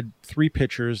had 3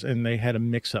 pitchers, and they had a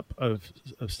mix-up of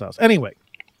styles. Anyway,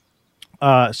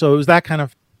 so it was that kind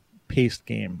of paced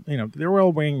game. They were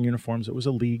all wearing uniforms. It was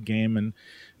a league game, and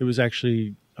it was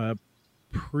actually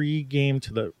pre-game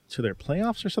to their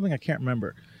playoffs or something. I can't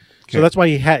remember. Okay. So that's why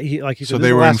he said. So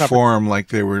they were in form,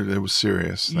 like it was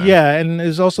serious. Then. Yeah, and it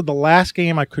was also the last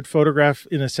game I could photograph,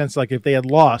 in a sense, like if they had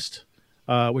lost,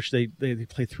 which they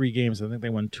played 3 games. I think they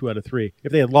won 2 out of 3.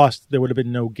 If they had lost, there would have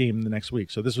been no game the next week.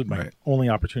 So this was my only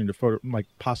opportunity to photo,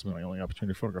 possibly my only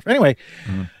opportunity to photograph. Anyway.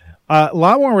 Mm-hmm. A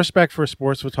lot more respect for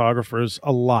sports photographers,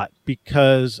 a lot,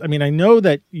 because I know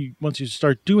that once you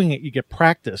start doing it, you get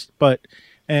practiced.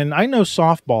 And I know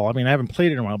softball. I haven't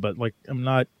played it in a while, but I'm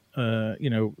not,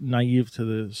 naive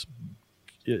to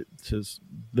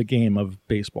the game of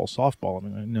baseball, softball.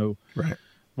 I know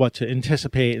what to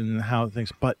anticipate and how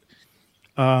things. But,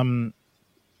 oh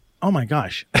my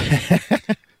gosh.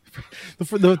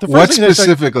 The what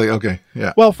specifically? Okay,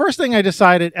 yeah. Well, first thing I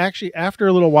decided, actually, after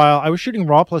a little while, I was shooting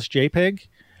RAW plus JPEG,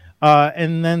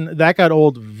 and then that got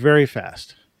old very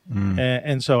fast.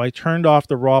 And so I turned off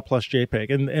the RAW plus JPEG.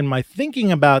 And my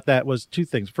thinking about that was 2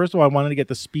 things. First of all, I wanted to get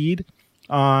the speed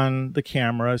on the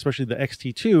camera, especially the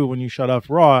X-T2. When you shut off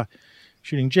RAW,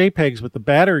 shooting JPEGs with the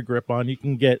battery grip on, you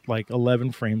can get like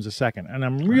 11 frames a second. And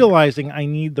I'm realizing I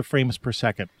need the frames per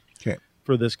second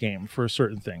for this game, for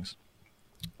certain things.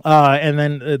 And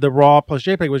then the RAW plus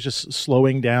JPEG was just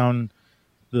slowing down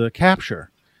the capture.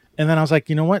 And then I was like,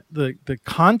 you know what? The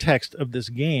context of this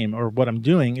game, or what I'm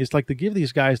doing, is like to give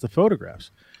these guys the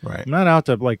photographs. Right. I'm not out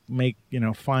to like make,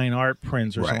 fine art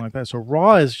prints or something like that. So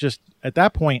RAW is just, at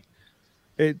that point,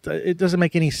 it doesn't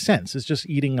make any sense. It's just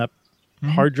eating up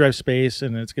hard drive space,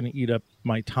 and it's going to eat up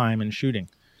my time in shooting.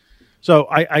 So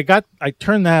I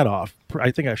turned that off.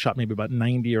 I think I shot maybe about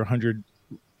 90 or 100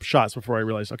 shots before I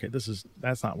realized, okay,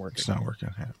 that's not working. It's not working.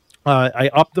 Yeah. I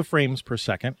upped the frames per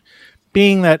second,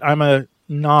 being that I'm a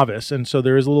novice, and so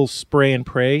there is a little spray and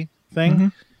pray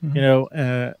thing,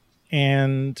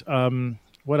 and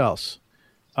what else?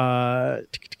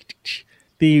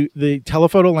 The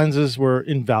telephoto lenses were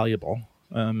invaluable,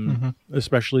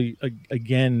 especially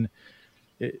again.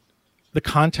 The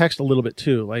context a little bit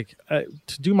too, like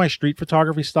to do my street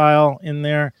photography style in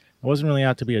there. I wasn't really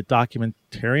out to be a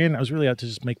documentarian. I was really out to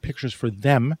just make pictures for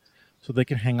them so they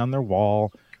can hang on their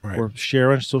wall or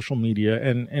share on social media,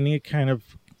 and any kind of,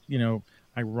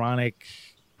 ironic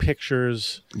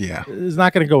pictures is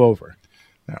not going to go over.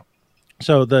 No.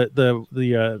 So the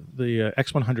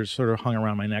X100 sort of hung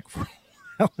around my neck for a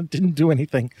while. It didn't do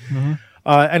anything.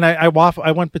 And I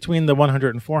went between the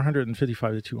 100 and 400 and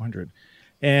 55 to 200.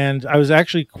 And I was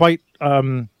actually quite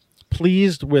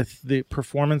pleased with the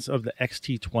performance of the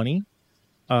X-T20,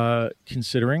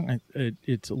 considering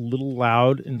it's a little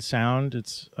loud in sound.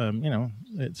 It's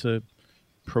it's a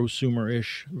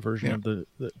prosumer-ish version of the.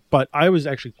 But I was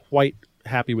actually quite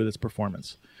happy with its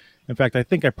performance. In fact, I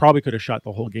think I probably could have shot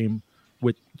the whole game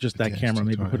with just that camera,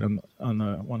 maybe put it on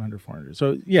the 100, 400.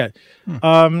 So yeah,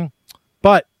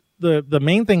 but the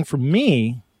main thing for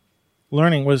me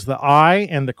learning was the eye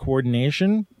and the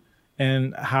coordination,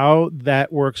 and how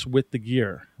that works with the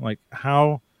gear, like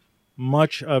how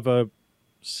much of a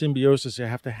symbiosis you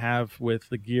have to have with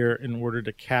the gear in order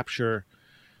to capture,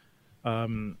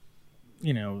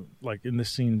 like in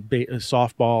this scene,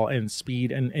 softball and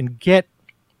speed, and get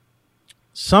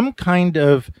some kind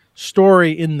of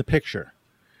story in the picture,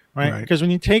 right? Because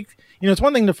when you take, it's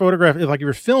one thing to photograph, like if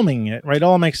you're filming it, right, it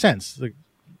all makes sense. The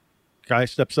guy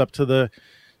steps up to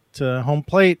home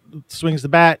plate, swings the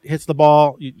bat, hits the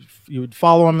ball. You would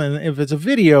follow him, and if it's a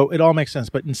video, it all makes sense.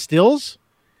 But in stills,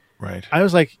 I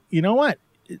was like, you know what?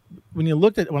 When you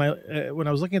looked at when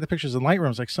I was looking at the pictures in Lightroom, I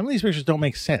was like, some of these pictures don't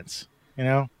make sense,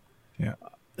 Yeah.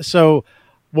 So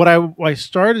what I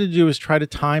started to do is try to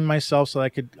time myself so I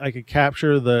could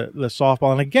capture the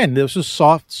softball. And again, this was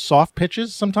soft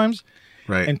pitches sometimes,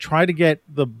 and try to get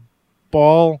the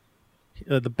ball,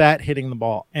 the bat hitting the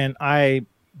ball, and I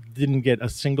didn't get a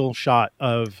single shot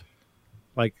of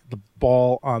like the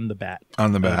ball on the bat.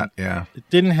 On the bat, yeah. It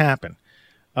didn't happen.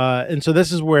 And so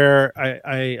this is where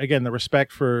I again, the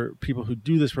respect for people who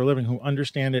do this for a living, who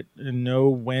understand it and know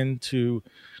when to,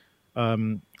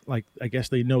 like, I guess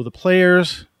they know the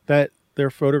players that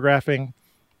they're photographing,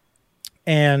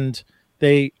 and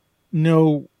they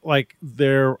know like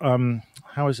their,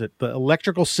 how is it? The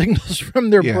electrical signals from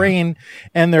their brain,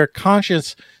 and they're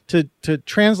conscious to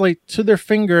translate to their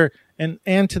finger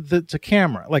and to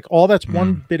camera. Like all that's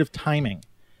one bit of timing.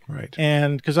 Right.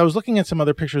 And because I was looking at some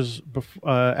other pictures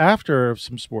after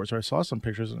some sports, or I saw some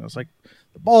pictures, and it was like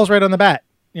the ball's right on the bat,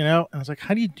 you know. And I was like,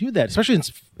 how do you do that? Especially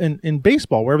in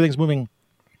baseball, where everything's moving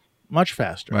much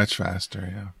faster. Much faster,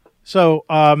 yeah. So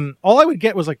all I would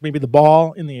get was like maybe the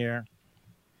ball in the air,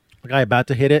 the guy about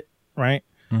to hit it, right?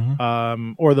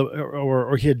 Mm-hmm.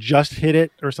 Or he had just hit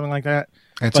it or something like that.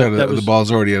 It's the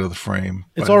ball's already out of the frame.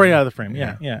 It's already out of the frame.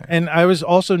 Yeah. And I was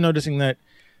also noticing that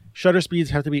shutter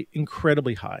speeds have to be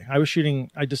incredibly high.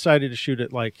 I decided to shoot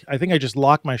it like, I think I just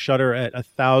locked my shutter at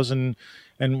 1,000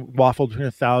 and waffled between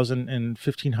 1,000 and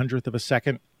 1,500th of a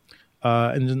second,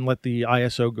 and didn't let the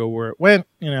ISO go where it went,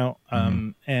 you know.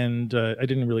 And I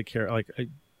didn't really care. Like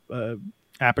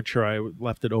aperture, I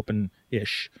left it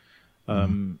open-ish.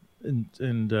 And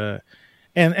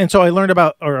so I learned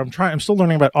about, or I'm still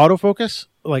learning about autofocus,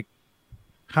 like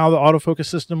how the autofocus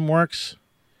system works.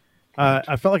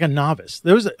 I felt like a novice.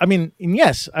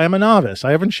 Yes, I am a novice. I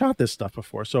haven't shot this stuff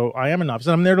before, so I am a novice,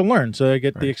 and I'm there to learn. So I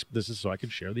get this is so I can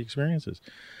share the experiences.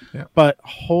 Yeah. But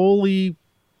holy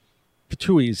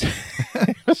patooies,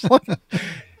 it's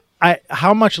like,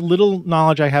 how much little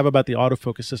knowledge I have about the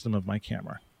autofocus system of my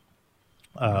camera,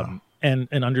 and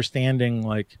understanding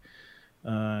like,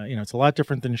 it's a lot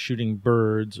different than shooting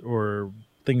birds or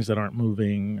things that aren't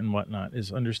moving and whatnot.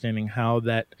 Is understanding how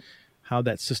that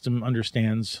system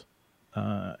understands.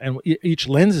 And each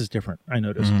lens is different, I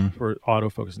noticed, for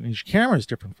autofocus, and each camera is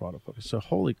different for autofocus. So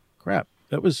holy crap,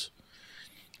 that was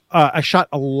I shot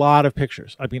a lot of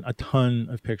pictures. I mean, a ton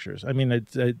of pictures. I mean,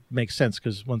 it makes sense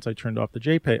because once I turned off the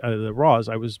JPEG, the RAWs,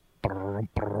 I was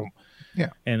and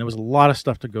there was a lot of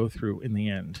stuff to go through in the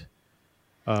end.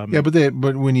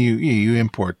 But when you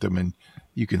import them, and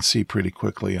you can see pretty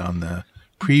quickly on the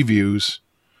previews,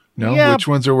 which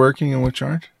ones are working and which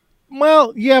aren't.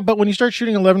 Well, yeah, but when you start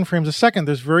shooting 11 frames a second,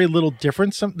 there's very little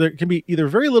difference. There can be either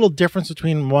very little difference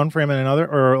between one frame and another,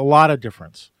 or a lot of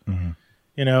difference.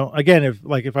 You know, again,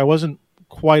 if I wasn't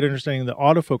quite understanding the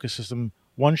autofocus system,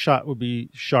 one shot would be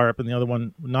sharp and the other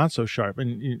one not so sharp,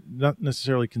 and you not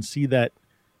necessarily can see that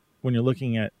when you're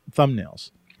looking at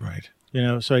thumbnails. Right. You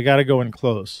know, so I got to go in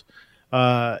close.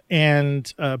 But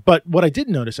what I did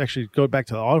notice, actually, go back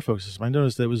to the autofocus system, I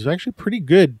noticed that it was actually pretty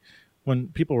good when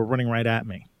people were running right at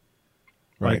me.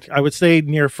 Right. Like I would stay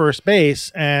near first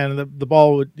base, and the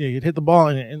ball would, you'd hit the ball,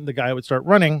 and the guy would start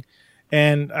running,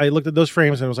 and I looked at those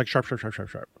frames, and it was like sharp.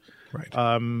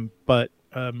 Right. But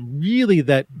really,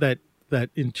 that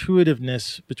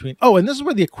intuitiveness between. Oh, and this is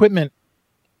where the equipment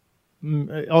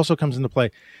also comes into play.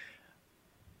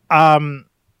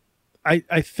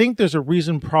 I think there's a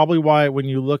reason probably why when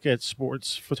you look at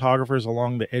sports photographers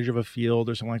along the edge of a field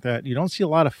or something like that, you don't see a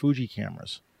lot of Fuji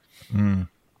cameras.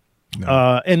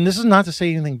 No. And this is not to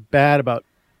say anything bad about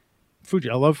Fuji.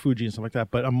 I love Fuji and stuff like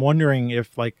that, but I'm wondering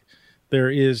if like there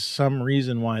is some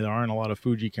reason why there aren't a lot of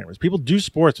Fuji cameras. People do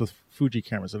sports with Fuji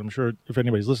cameras, and I'm sure if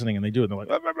anybody's listening and they do it, they're like,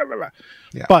 blah, blah, blah, blah.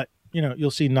 Yeah. But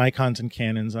you'll see Nikons and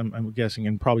Canons, I'm guessing,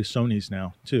 and probably Sonys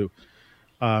now too.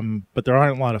 But there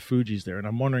aren't a lot of Fujis there, and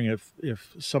I'm wondering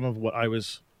if some of what I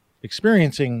was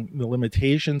experiencing, the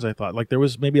limitations, I thought like there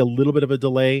was maybe a little bit of a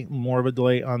delay, more of a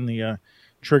delay on the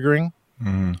triggering.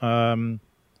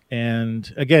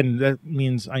 And again, that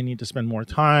means I need to spend more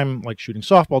time like shooting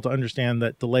softball to understand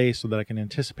that delay so that I can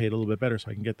anticipate a little bit better, so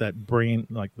I can get that brain,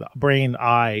 like the brain,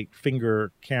 eye,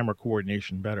 finger, camera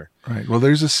coordination better. Right. Well,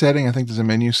 there's a setting, I think there's a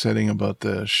menu setting about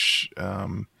the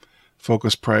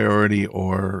focus priority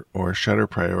or shutter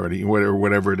priority, or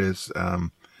whatever it is,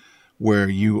 where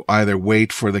you either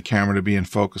wait for the camera to be in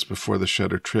focus before the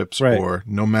shutter trips, or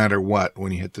no matter what,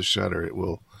 when you hit the shutter, it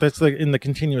will. That's like in the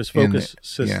continuous focus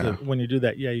system. Yeah. When you do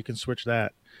that, you can switch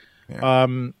that. Yeah.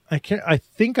 I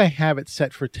think I have it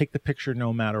set for take the picture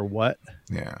no matter what.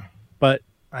 Yeah. But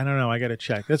I don't know. I got to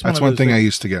check. That's one thing I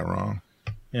used to get wrong.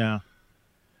 Yeah.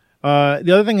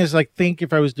 The other thing is, like, think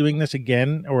if I was doing this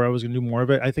again, or I was going to do more of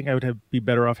it, I think I would be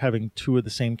better off having two of the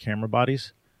same camera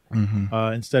bodies.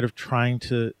 Instead of trying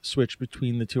to switch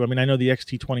between the two. I mean, I know the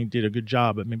XT20 did a good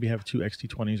job, but maybe have two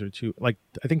XT20s or two, like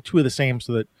I think two of the same,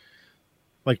 so that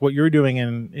like what you're doing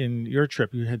in your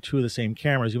trip, you had two of the same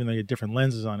cameras, even though you had different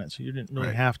lenses on it. So you didn't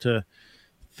really have to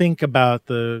think about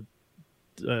the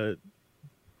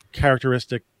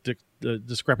characteristic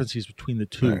discrepancies between the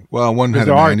two. Right. Well, one had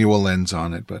a manual lens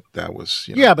on it, but that was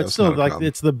but still, like problem.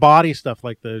 It's the body stuff,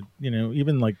 like the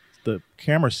even like the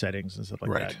camera settings and stuff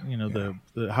like that.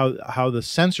 The how the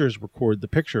sensors record the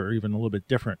picture are even a little bit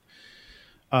different.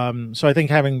 So I think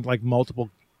having like multiple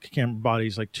camera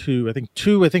bodies, like I think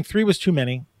three was too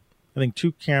many. I think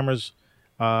two cameras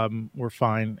were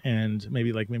fine, and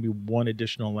maybe one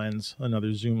additional lens,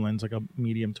 another zoom lens, like a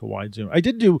medium to wide zoom. I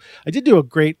did do a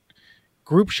great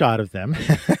group shot of them.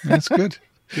 That's good.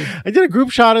 I did a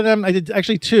group shot of them. I did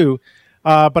actually two,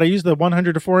 but I used the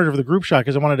 100 to 400 for the group shot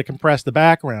because I wanted to compress the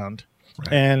background,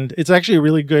 and it's actually a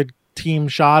really good team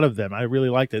shot of them. I really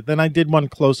liked it. Then I did one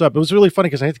close up. It was really funny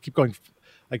because I had to keep going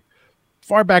like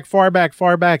far back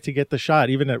to get the shot,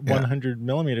 even at 100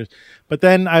 millimeters. But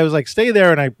then I was like, stay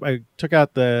there, and I took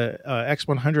out the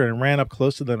X100 and ran up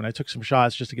close to them, and I took some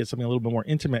shots just to get something a little bit more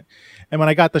intimate. And when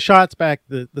I got the shots back,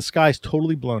 the sky's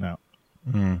totally blown out.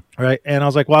 Right. And I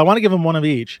was like, well, I want to give them one of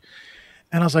each.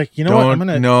 And I was like, what? I'm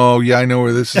gonna. No, yeah, I know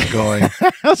where this is going.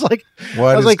 I was like,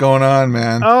 what is going on,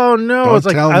 man? Oh no!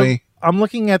 Don't tell me. I'm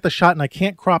looking at the shot and I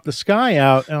can't crop the sky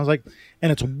out. And I was like,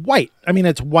 and it's white. I mean,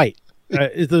 it's white.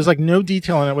 There's like no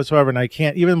detail in it whatsoever, and I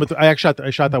can't even with. I shot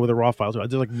that with a raw file, so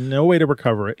there's like no way to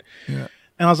recover it. Yeah.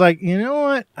 And I was like, you know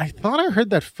what? I thought I heard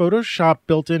that Photoshop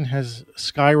built-in has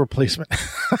sky replacement.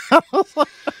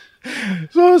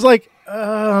 So I was like,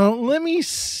 let me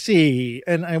see.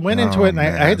 And I went into it, and I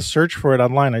had to search for it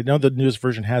online. I know the newest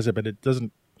version has it, but it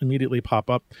doesn't immediately pop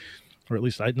up, or at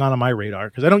least not on my radar,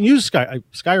 because I don't use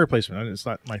sky replacement. It's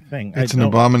not my thing. It's an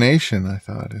abomination, I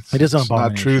thought. It is an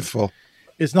abomination. Not truthful.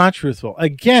 It's not truthful.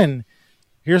 Again,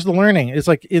 here's the learning. It's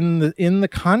like in the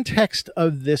context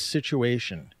of this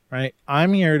situation, right?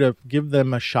 I'm here to give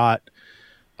them a shot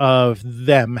of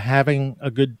them having a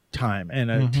good time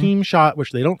and a team shot,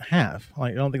 which they don't have.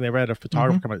 Like, I don't think they ever had a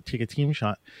photographer come out to take a team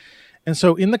shot. And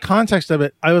so in the context of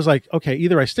it, I was like, okay,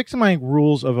 either I stick to my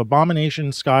rules of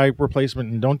abomination sky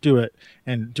replacement and don't do it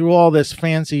and do all this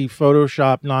fancy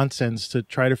Photoshop nonsense to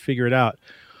try to figure it out,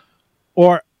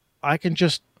 or I can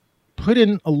just put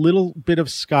in a little bit of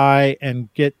sky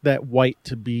and get that white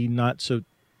to be not so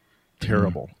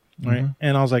terrible. Right.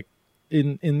 And I was like,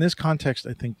 in this context,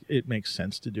 I think it makes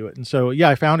sense to do it. And so,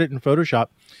 I found it in Photoshop,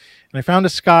 and I found a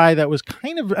sky that was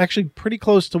kind of actually pretty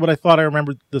close to what I thought I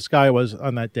remembered the sky was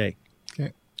on that day.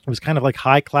 Okay. It was kind of like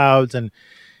high clouds, and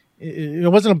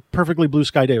it wasn't a perfectly blue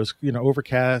sky day. It was,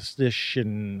 overcast-ish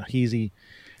and hazy.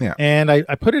 Yeah. And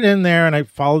I put it in there, and I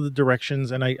followed the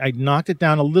directions, and I knocked it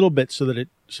down a little bit so that it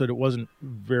wasn't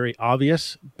very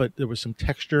obvious, but there was some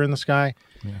texture in the sky.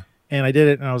 Yeah. And I did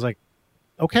it, and I was like,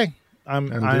 okay,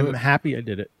 I'm happy I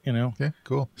did it, Yeah,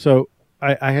 cool. So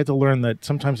I had to learn that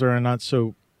sometimes there are not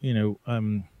so, I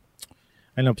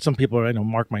know some people,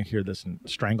 Mark might hear this and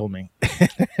strangle me.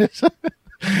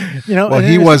 Well,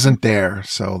 he wasn't there,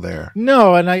 so there.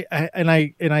 No, and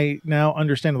I now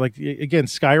understand, like, again,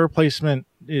 sky replacement,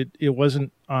 it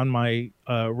wasn't on my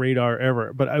radar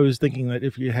ever, but I was thinking that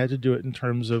if you had to do it in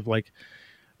terms of like,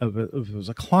 if there was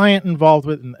a client involved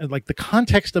with, and like the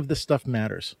context of this stuff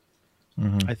matters.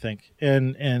 I think,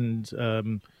 and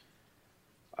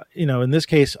in this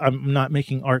case, I'm not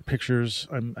making art pictures.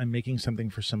 I'm making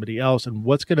something for somebody else, and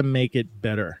what's going to make it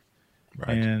better.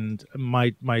 Right. And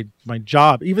my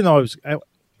job, even though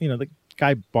the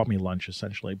guy bought me lunch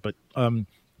essentially, but so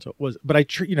it was. But I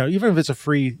even if it's a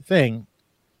free thing,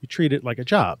 you treat it like a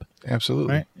job.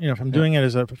 Absolutely. Right. If I'm doing it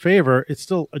as a favor, it's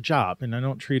still a job, and I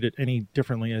don't treat it any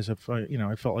differently as if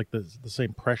I felt like the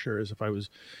same pressure as if I was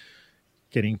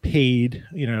getting paid.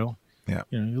 You're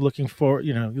looking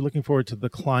forward to the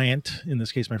client, in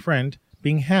this case my friend,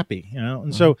 being happy,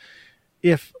 and so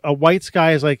if a white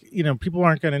sky is like, people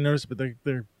aren't going to notice, but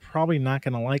they're probably not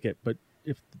going to like it. But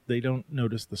if they don't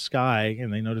notice the sky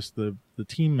and they notice the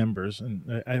team members,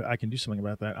 and I can do something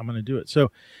about that, I'm going to do it.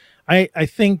 So I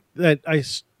think that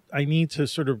I need to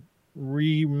sort of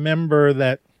remember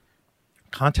that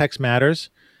context matters.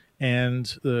 And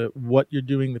what you're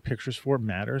doing the pictures for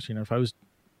matters. If I was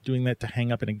doing that to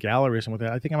hang up in a gallery or something like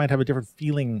that, I think I might have a different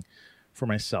feeling for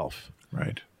myself.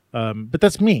 Right. But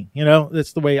that's me.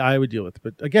 That's the way I would deal with it.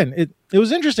 But again, it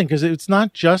was interesting because it's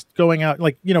not just going out.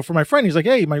 Like, for my friend, he's like,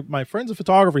 hey, my friend's a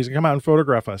photographer. He's going to come out and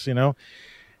photograph us,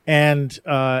 And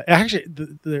actually,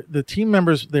 the team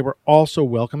members, they were all so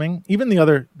welcoming. Even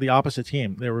the opposite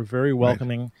team, they were very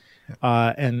welcoming. Right.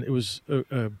 And it was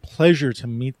a pleasure to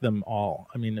meet them all.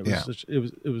 I mean, it was Yeah.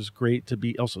 it was great to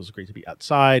be. Also, it was great to be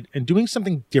outside and doing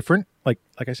something different. Like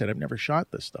I said, I've never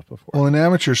shot this stuff before. Well, in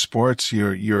amateur sports,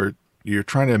 you're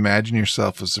trying to imagine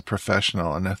yourself as a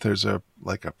professional, and if there's a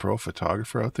pro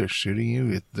photographer out there shooting you,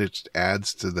 it just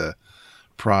adds to the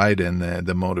pride and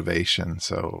the motivation.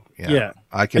 So Yeah.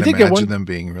 I can I did get imagine one- them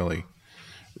being really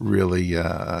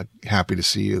happy to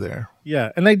see you there.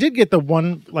 Yeah, and I did get the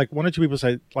one or two people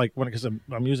say because I'm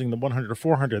using the 100 or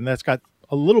 400, and that's got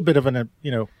a little bit of an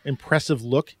impressive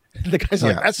look. The guy's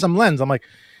like, Yeah. "That's some lens." I'm like,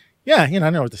 "Yeah, I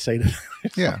know what to say to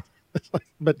that." Yeah.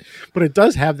 but it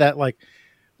does have that a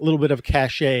little bit of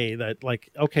cachet that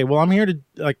okay, well, I'm here to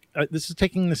this is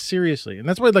taking this seriously, and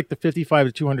that's why the 55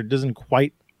 to 200 doesn't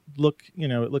quite look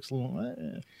it looks a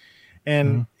little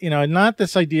and not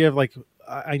this idea of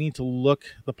I need to look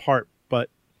the part,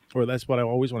 or that's what I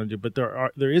always want to do, but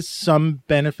there is some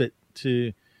benefit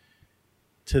to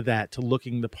that, to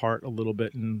looking the part a little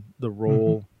bit in the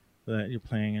role that you're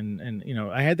playing, and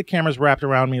I had the cameras wrapped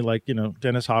around me like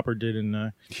Dennis Hopper did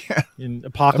in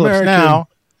Apocalypse American. Now.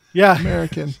 Yeah,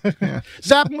 American. Yeah.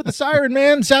 Zap him with the siren,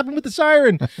 man. Zap him with the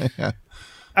siren. Yeah.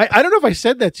 I don't know if I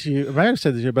said that to you. I might have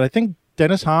said that to you, but I think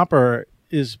Dennis Hopper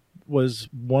was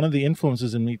one of the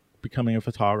influences in me becoming a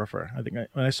photographer. I think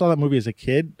when I saw that movie as a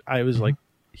kid, I was like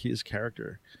his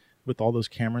character with all those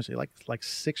cameras. He like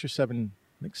 6 or 7,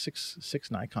 I think six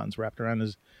Nikons wrapped around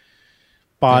his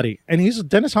body. And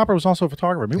Dennis Hopper was also a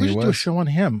photographer. Maybe we should do a show on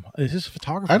him. His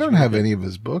photography. I don't have any of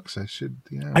his books. I should.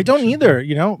 I don't either.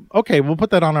 Okay, we'll put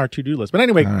that on our to-do list. But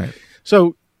anyway, All right.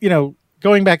 so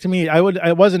going back to me, I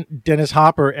wasn't Dennis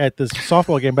Hopper at this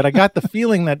softball game, but I got the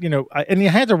feeling that and you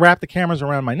had to wrap the cameras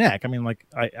around my neck. I mean,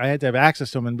 I had to have access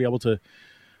to them and be able to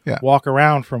walk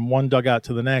around from one dugout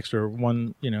to the next, or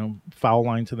one foul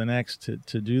line to the next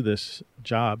to do this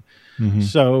job. Mm-hmm.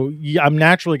 So I'm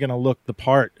naturally going to look the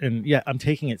part, and I'm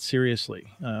taking it seriously.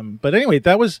 But anyway,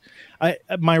 that was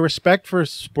my respect for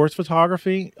sports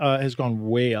photography has gone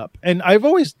way up, and I've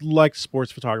always liked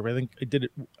sports photography. I think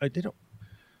I did it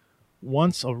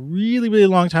once a really, really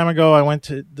long time ago. I went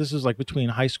to, this is between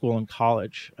high school and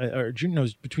college,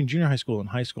 between junior high school and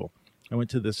high school. I went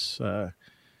to this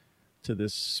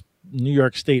New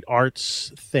York State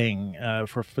arts thing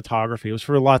for photography. It was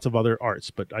for lots of other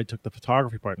arts, but I took the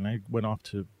photography part, and I went off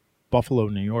to Buffalo,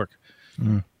 New York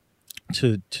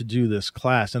to do this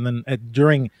class. And then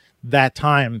during that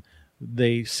time,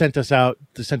 they sent a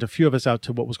few of us out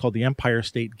to what was called the Empire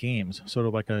State Games, sort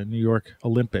of like a New York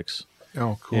Olympics.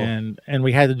 Oh, cool. And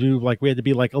we had to do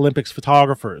be Olympics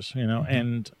photographers,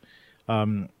 and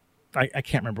I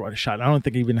can't remember what I shot. I don't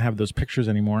think I even have those pictures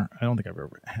anymore. I don't think I've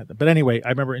ever had them. But anyway, I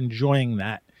remember enjoying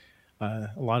that. There's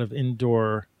a lot of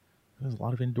indoor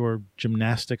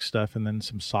gymnastic stuff, and then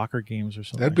some soccer games or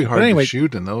something. That'd be hard to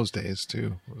shoot in those days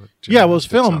too. Yeah, well, it was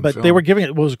film, but they were giving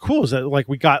it. What was cool is that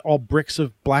we got all bricks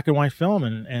of black and white film,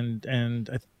 and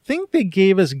I think they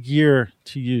gave us gear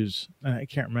to use. I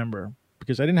can't remember,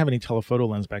 because I didn't have any telephoto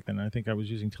lens back then. I think I was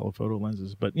using telephoto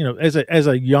lenses, but as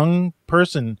a young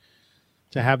person,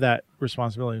 to have that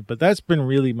responsibility. But that's been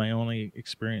really my only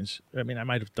experience. I mean, I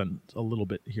might have done a little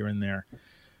bit here and there,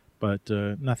 but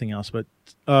nothing else. But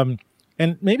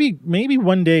and maybe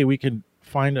one day we could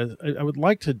find I would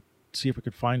like to see if we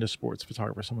could find a sports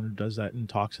photographer, someone who does that, and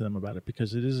talk to them about it,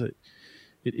 because it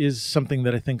is something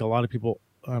that I think a lot of people.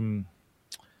 I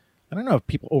don't know if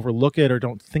people overlook it or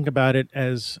don't think about it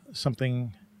as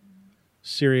something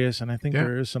serious, and I think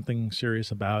there is something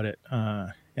serious about it.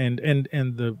 And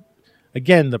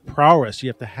the prowess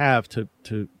you have to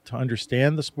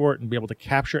understand the sport and be able to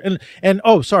capture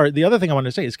the other thing I wanted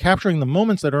to say is capturing the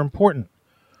moments that are important.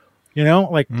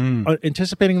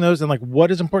 Anticipating those, and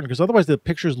what is important, because otherwise the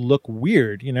pictures look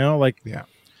weird.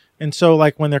 And so,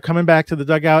 when they're coming back to the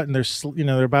dugout and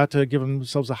they're about to give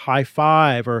themselves a high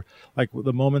five, or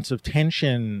the moments of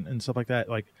tension and stuff like that.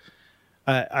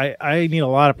 I need a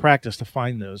lot of practice to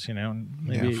find those. Find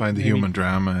the human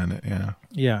drama in it. Yeah.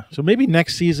 Yeah. So maybe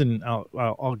next season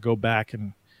I'll go back,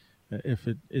 and if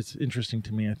it's interesting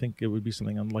to me, I think it would be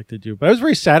something I'd like to do. But I was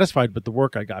very satisfied with the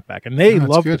work I got back, and they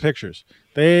loved the pictures.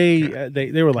 They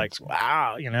were like,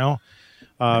 wow,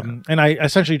 And I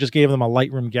essentially just gave them a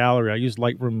Lightroom gallery. I used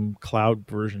Lightroom Cloud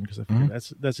version because I figured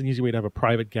that's an easy way to have a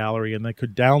private gallery, and they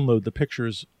could download the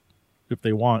pictures if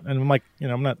they want. And I'm like,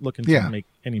 I'm not looking to make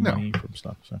any money from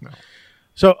stuff.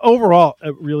 So overall,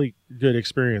 a really good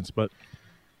experience, but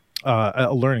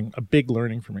a big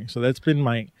learning for me. So that's been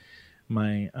my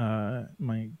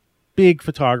big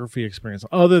photography experience.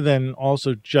 Other than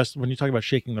also just when you talk about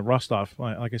shaking the rust off,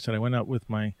 like I said, I went out with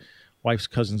my wife's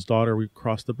cousin's daughter. We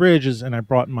crossed the bridges, and I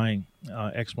brought my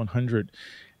X100,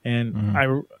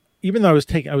 and even though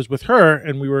I was with her,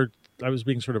 and I was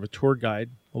being sort of a tour guide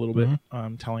a little bit,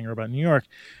 telling her about New York.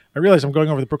 I realized I'm going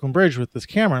over the Brooklyn Bridge with this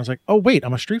camera. I was like, oh wait,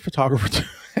 I'm a street photographer too.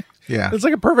 Yeah, it's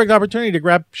like a perfect opportunity to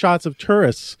grab shots of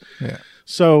tourists. Yeah.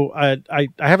 So I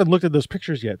haven't looked at those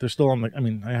pictures yet. They're still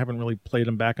on I haven't really played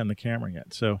them back on the camera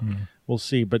yet. So we'll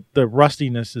see. But the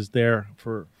rustiness is there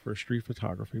for street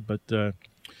photography. But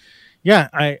yeah,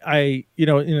 I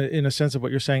in a sense of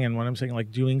what you're saying and what I'm saying,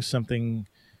 like doing something,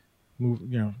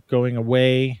 going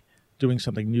away, doing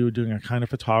something new, doing a kind of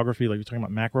photography, like you're talking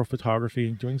about macro photography,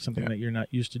 doing something that you're not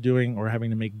used to doing or having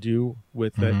to make do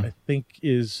with, that I think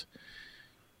is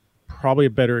probably a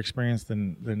better experience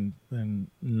than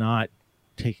not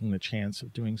taking the chance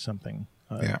of doing something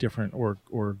different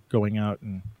or going out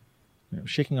and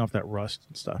shaking off that rust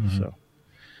and stuff. So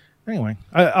anyway,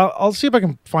 I'll see if I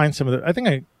can find some of the. I think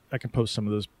I can post some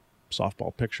of those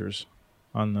softball pictures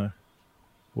on the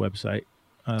website.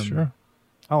 Sure,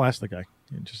 I'll ask the guy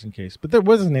just in case. But there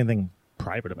wasn't anything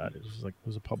private about it. It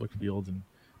was a public field,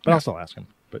 but I'll still ask him.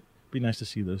 But it'd be nice to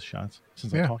see those shots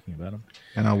since I'm talking about them.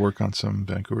 And I'll work on some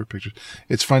Vancouver pictures.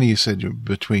 It's funny you said you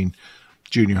between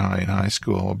junior high and high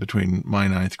school, between my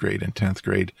 9th grade and 10th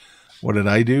grade. What did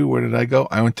I do? Where did I go?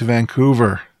 I went to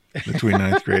Vancouver between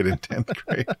 9th grade and 10th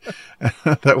grade.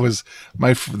 That was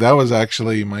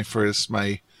actually my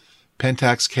Pentax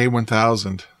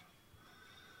K1000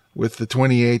 with the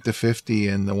 28, the 50,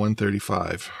 and the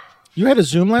 135. You had a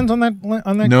zoom lens on that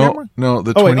camera? No,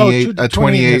 the 28, a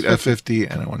 28, a 50,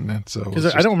 and a 1. So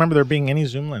because I don't remember there being any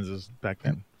zoom lenses back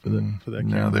then for that camera.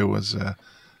 No, there was.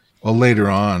 Well, later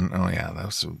on, that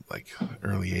was like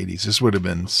early 80s. This would have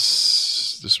been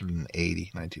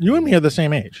 1980. You and me are the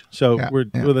same age, so we're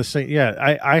the same.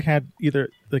 Yeah, I had either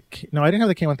I didn't have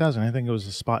the K1000. I think it was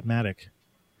the Spotmatic.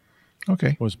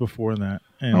 Okay, was before that.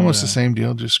 And, almost the same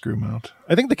deal, just screw mount.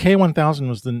 I think the K1000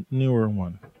 was the newer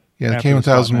one. Yeah, the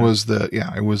K1000 was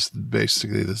it was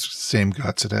basically the same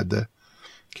guts. It had the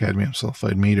cadmium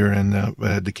sulfide meter and it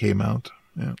had the K mount.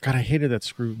 Yeah. God, I hated that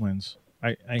screw lens.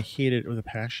 I hated it with a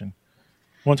passion.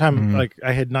 One time,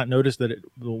 I had not noticed that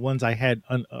the ones I had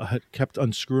kept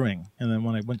unscrewing, and then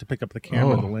when I went to pick up the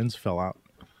camera, the lens fell out.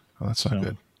 Oh, that's not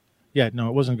good. Yeah, no,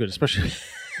 it wasn't good,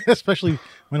 especially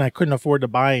when I couldn't afford to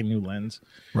buy a new lens.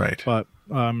 Right. But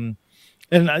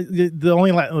the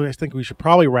only I think we should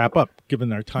probably wrap up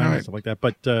given our time and stuff like that.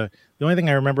 But the only thing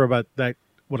I remember about that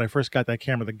when I first got that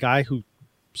camera, the guy who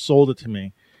sold it to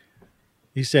me,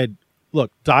 he said,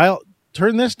 "Look,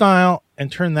 turn this dial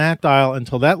and turn that dial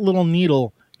until that little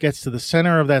needle gets to the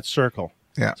center of that circle."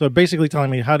 Yeah. So basically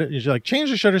telling me change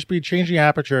the shutter speed, change the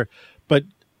aperture, but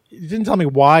he didn't tell me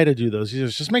why to do those. He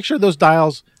says, just make sure those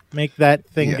dials make that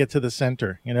thing get to the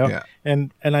center, Yeah.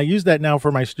 And I use that now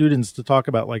for my students to talk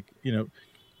about,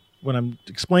 when I'm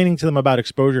explaining to them about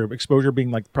exposure being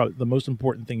like probably the most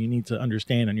important thing you need to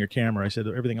understand on your camera. I said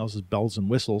that everything else is bells and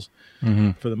whistles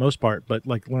for the most part, but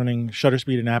like learning shutter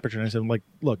speed and aperture. And I said,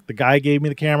 look, the guy gave me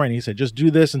the camera and he said, just do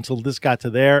this until this got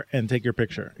to there and take your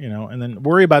picture, and then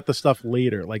worry about the stuff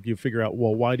later. Like you figure out,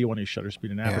 well, why do you want to use shutter speed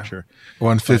and aperture?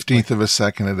 1/15 of a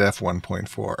second at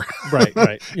f1.4.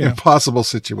 Right. Impossible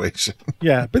situation.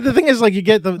 Yeah. But the thing is, like, you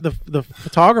get the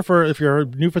photographer, if you're a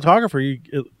new photographer,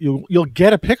 you'll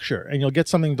get a picture and you'll get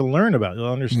something to learn about.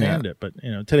 You'll understand it. But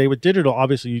today with digital,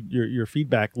 obviously your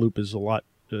feedback loop is a lot.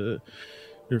 Your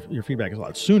feedback is a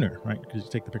lot sooner, right? Because you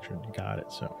take the picture and you got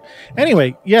it. So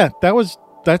anyway,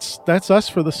 that's us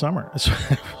for the summer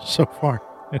so far.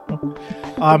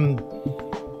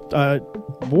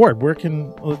 Ward,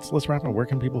 let's wrap up. Where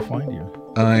can people find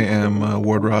you? I am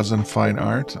Ward Rosin Fine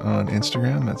Art on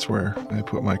Instagram. That's where I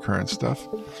put my current stuff.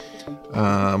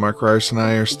 Mark Ryerson and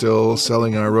I are still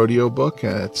selling our rodeo book.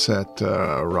 It's at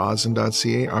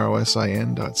rosin.ca,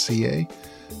 rosin.ca.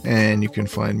 And you can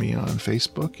find me on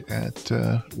Facebook at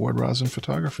Ward Rosin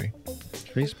Photography.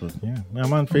 Facebook, yeah.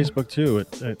 I'm on Facebook too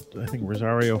at I think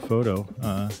Rosario Photo.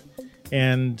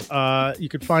 And you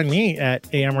could find me at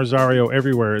AM Rosario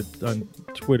everywhere on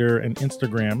Twitter and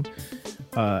Instagram.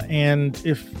 And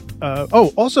if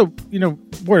also,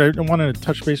 Ward, I wanted to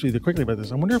touch base with you quickly about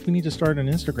this. I wonder if we need to start an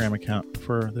Instagram account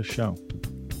for the show.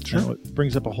 Sure. It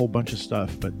brings up a whole bunch of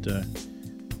stuff, but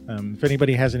if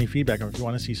anybody has any feedback, or if you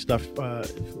want to see stuff, if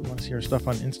you want to see our stuff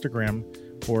on Instagram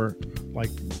or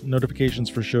like notifications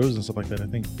for shows and stuff like that, I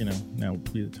think now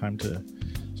would be the time to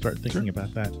start thinking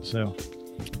about that. So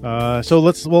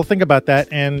we'll think about that.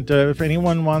 And if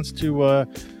anyone wants to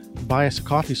buy us a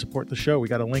coffee, support the show, we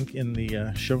got a link in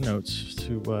the show notes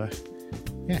to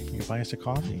you can buy us a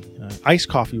coffee. Iced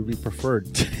coffee would be preferred.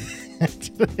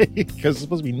 today because it's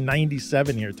supposed to be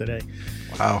 97 here today.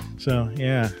 Wow. So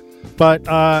yeah, but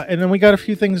and then we got a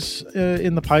few things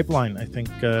in the pipeline. I think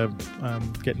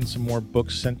getting some more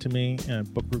books sent to me,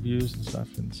 book reviews and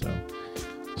stuff, and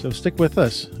so stick with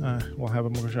us. We'll have a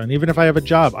more show, and even if I have a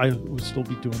job, I will still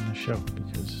be doing the show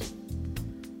because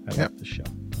I like the show.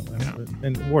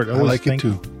 And Ward, I like it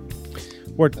too.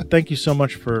 Ward, thank you so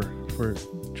much for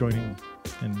joining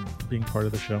and being part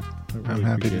of the show. I'm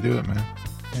happy to do it, man.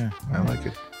 Yeah, I like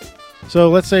it. So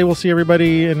let's say we'll see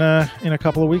everybody in a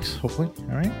couple of weeks, hopefully.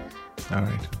 All right. All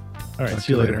right.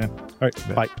 See you later, man. All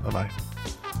right. Bye. Bye.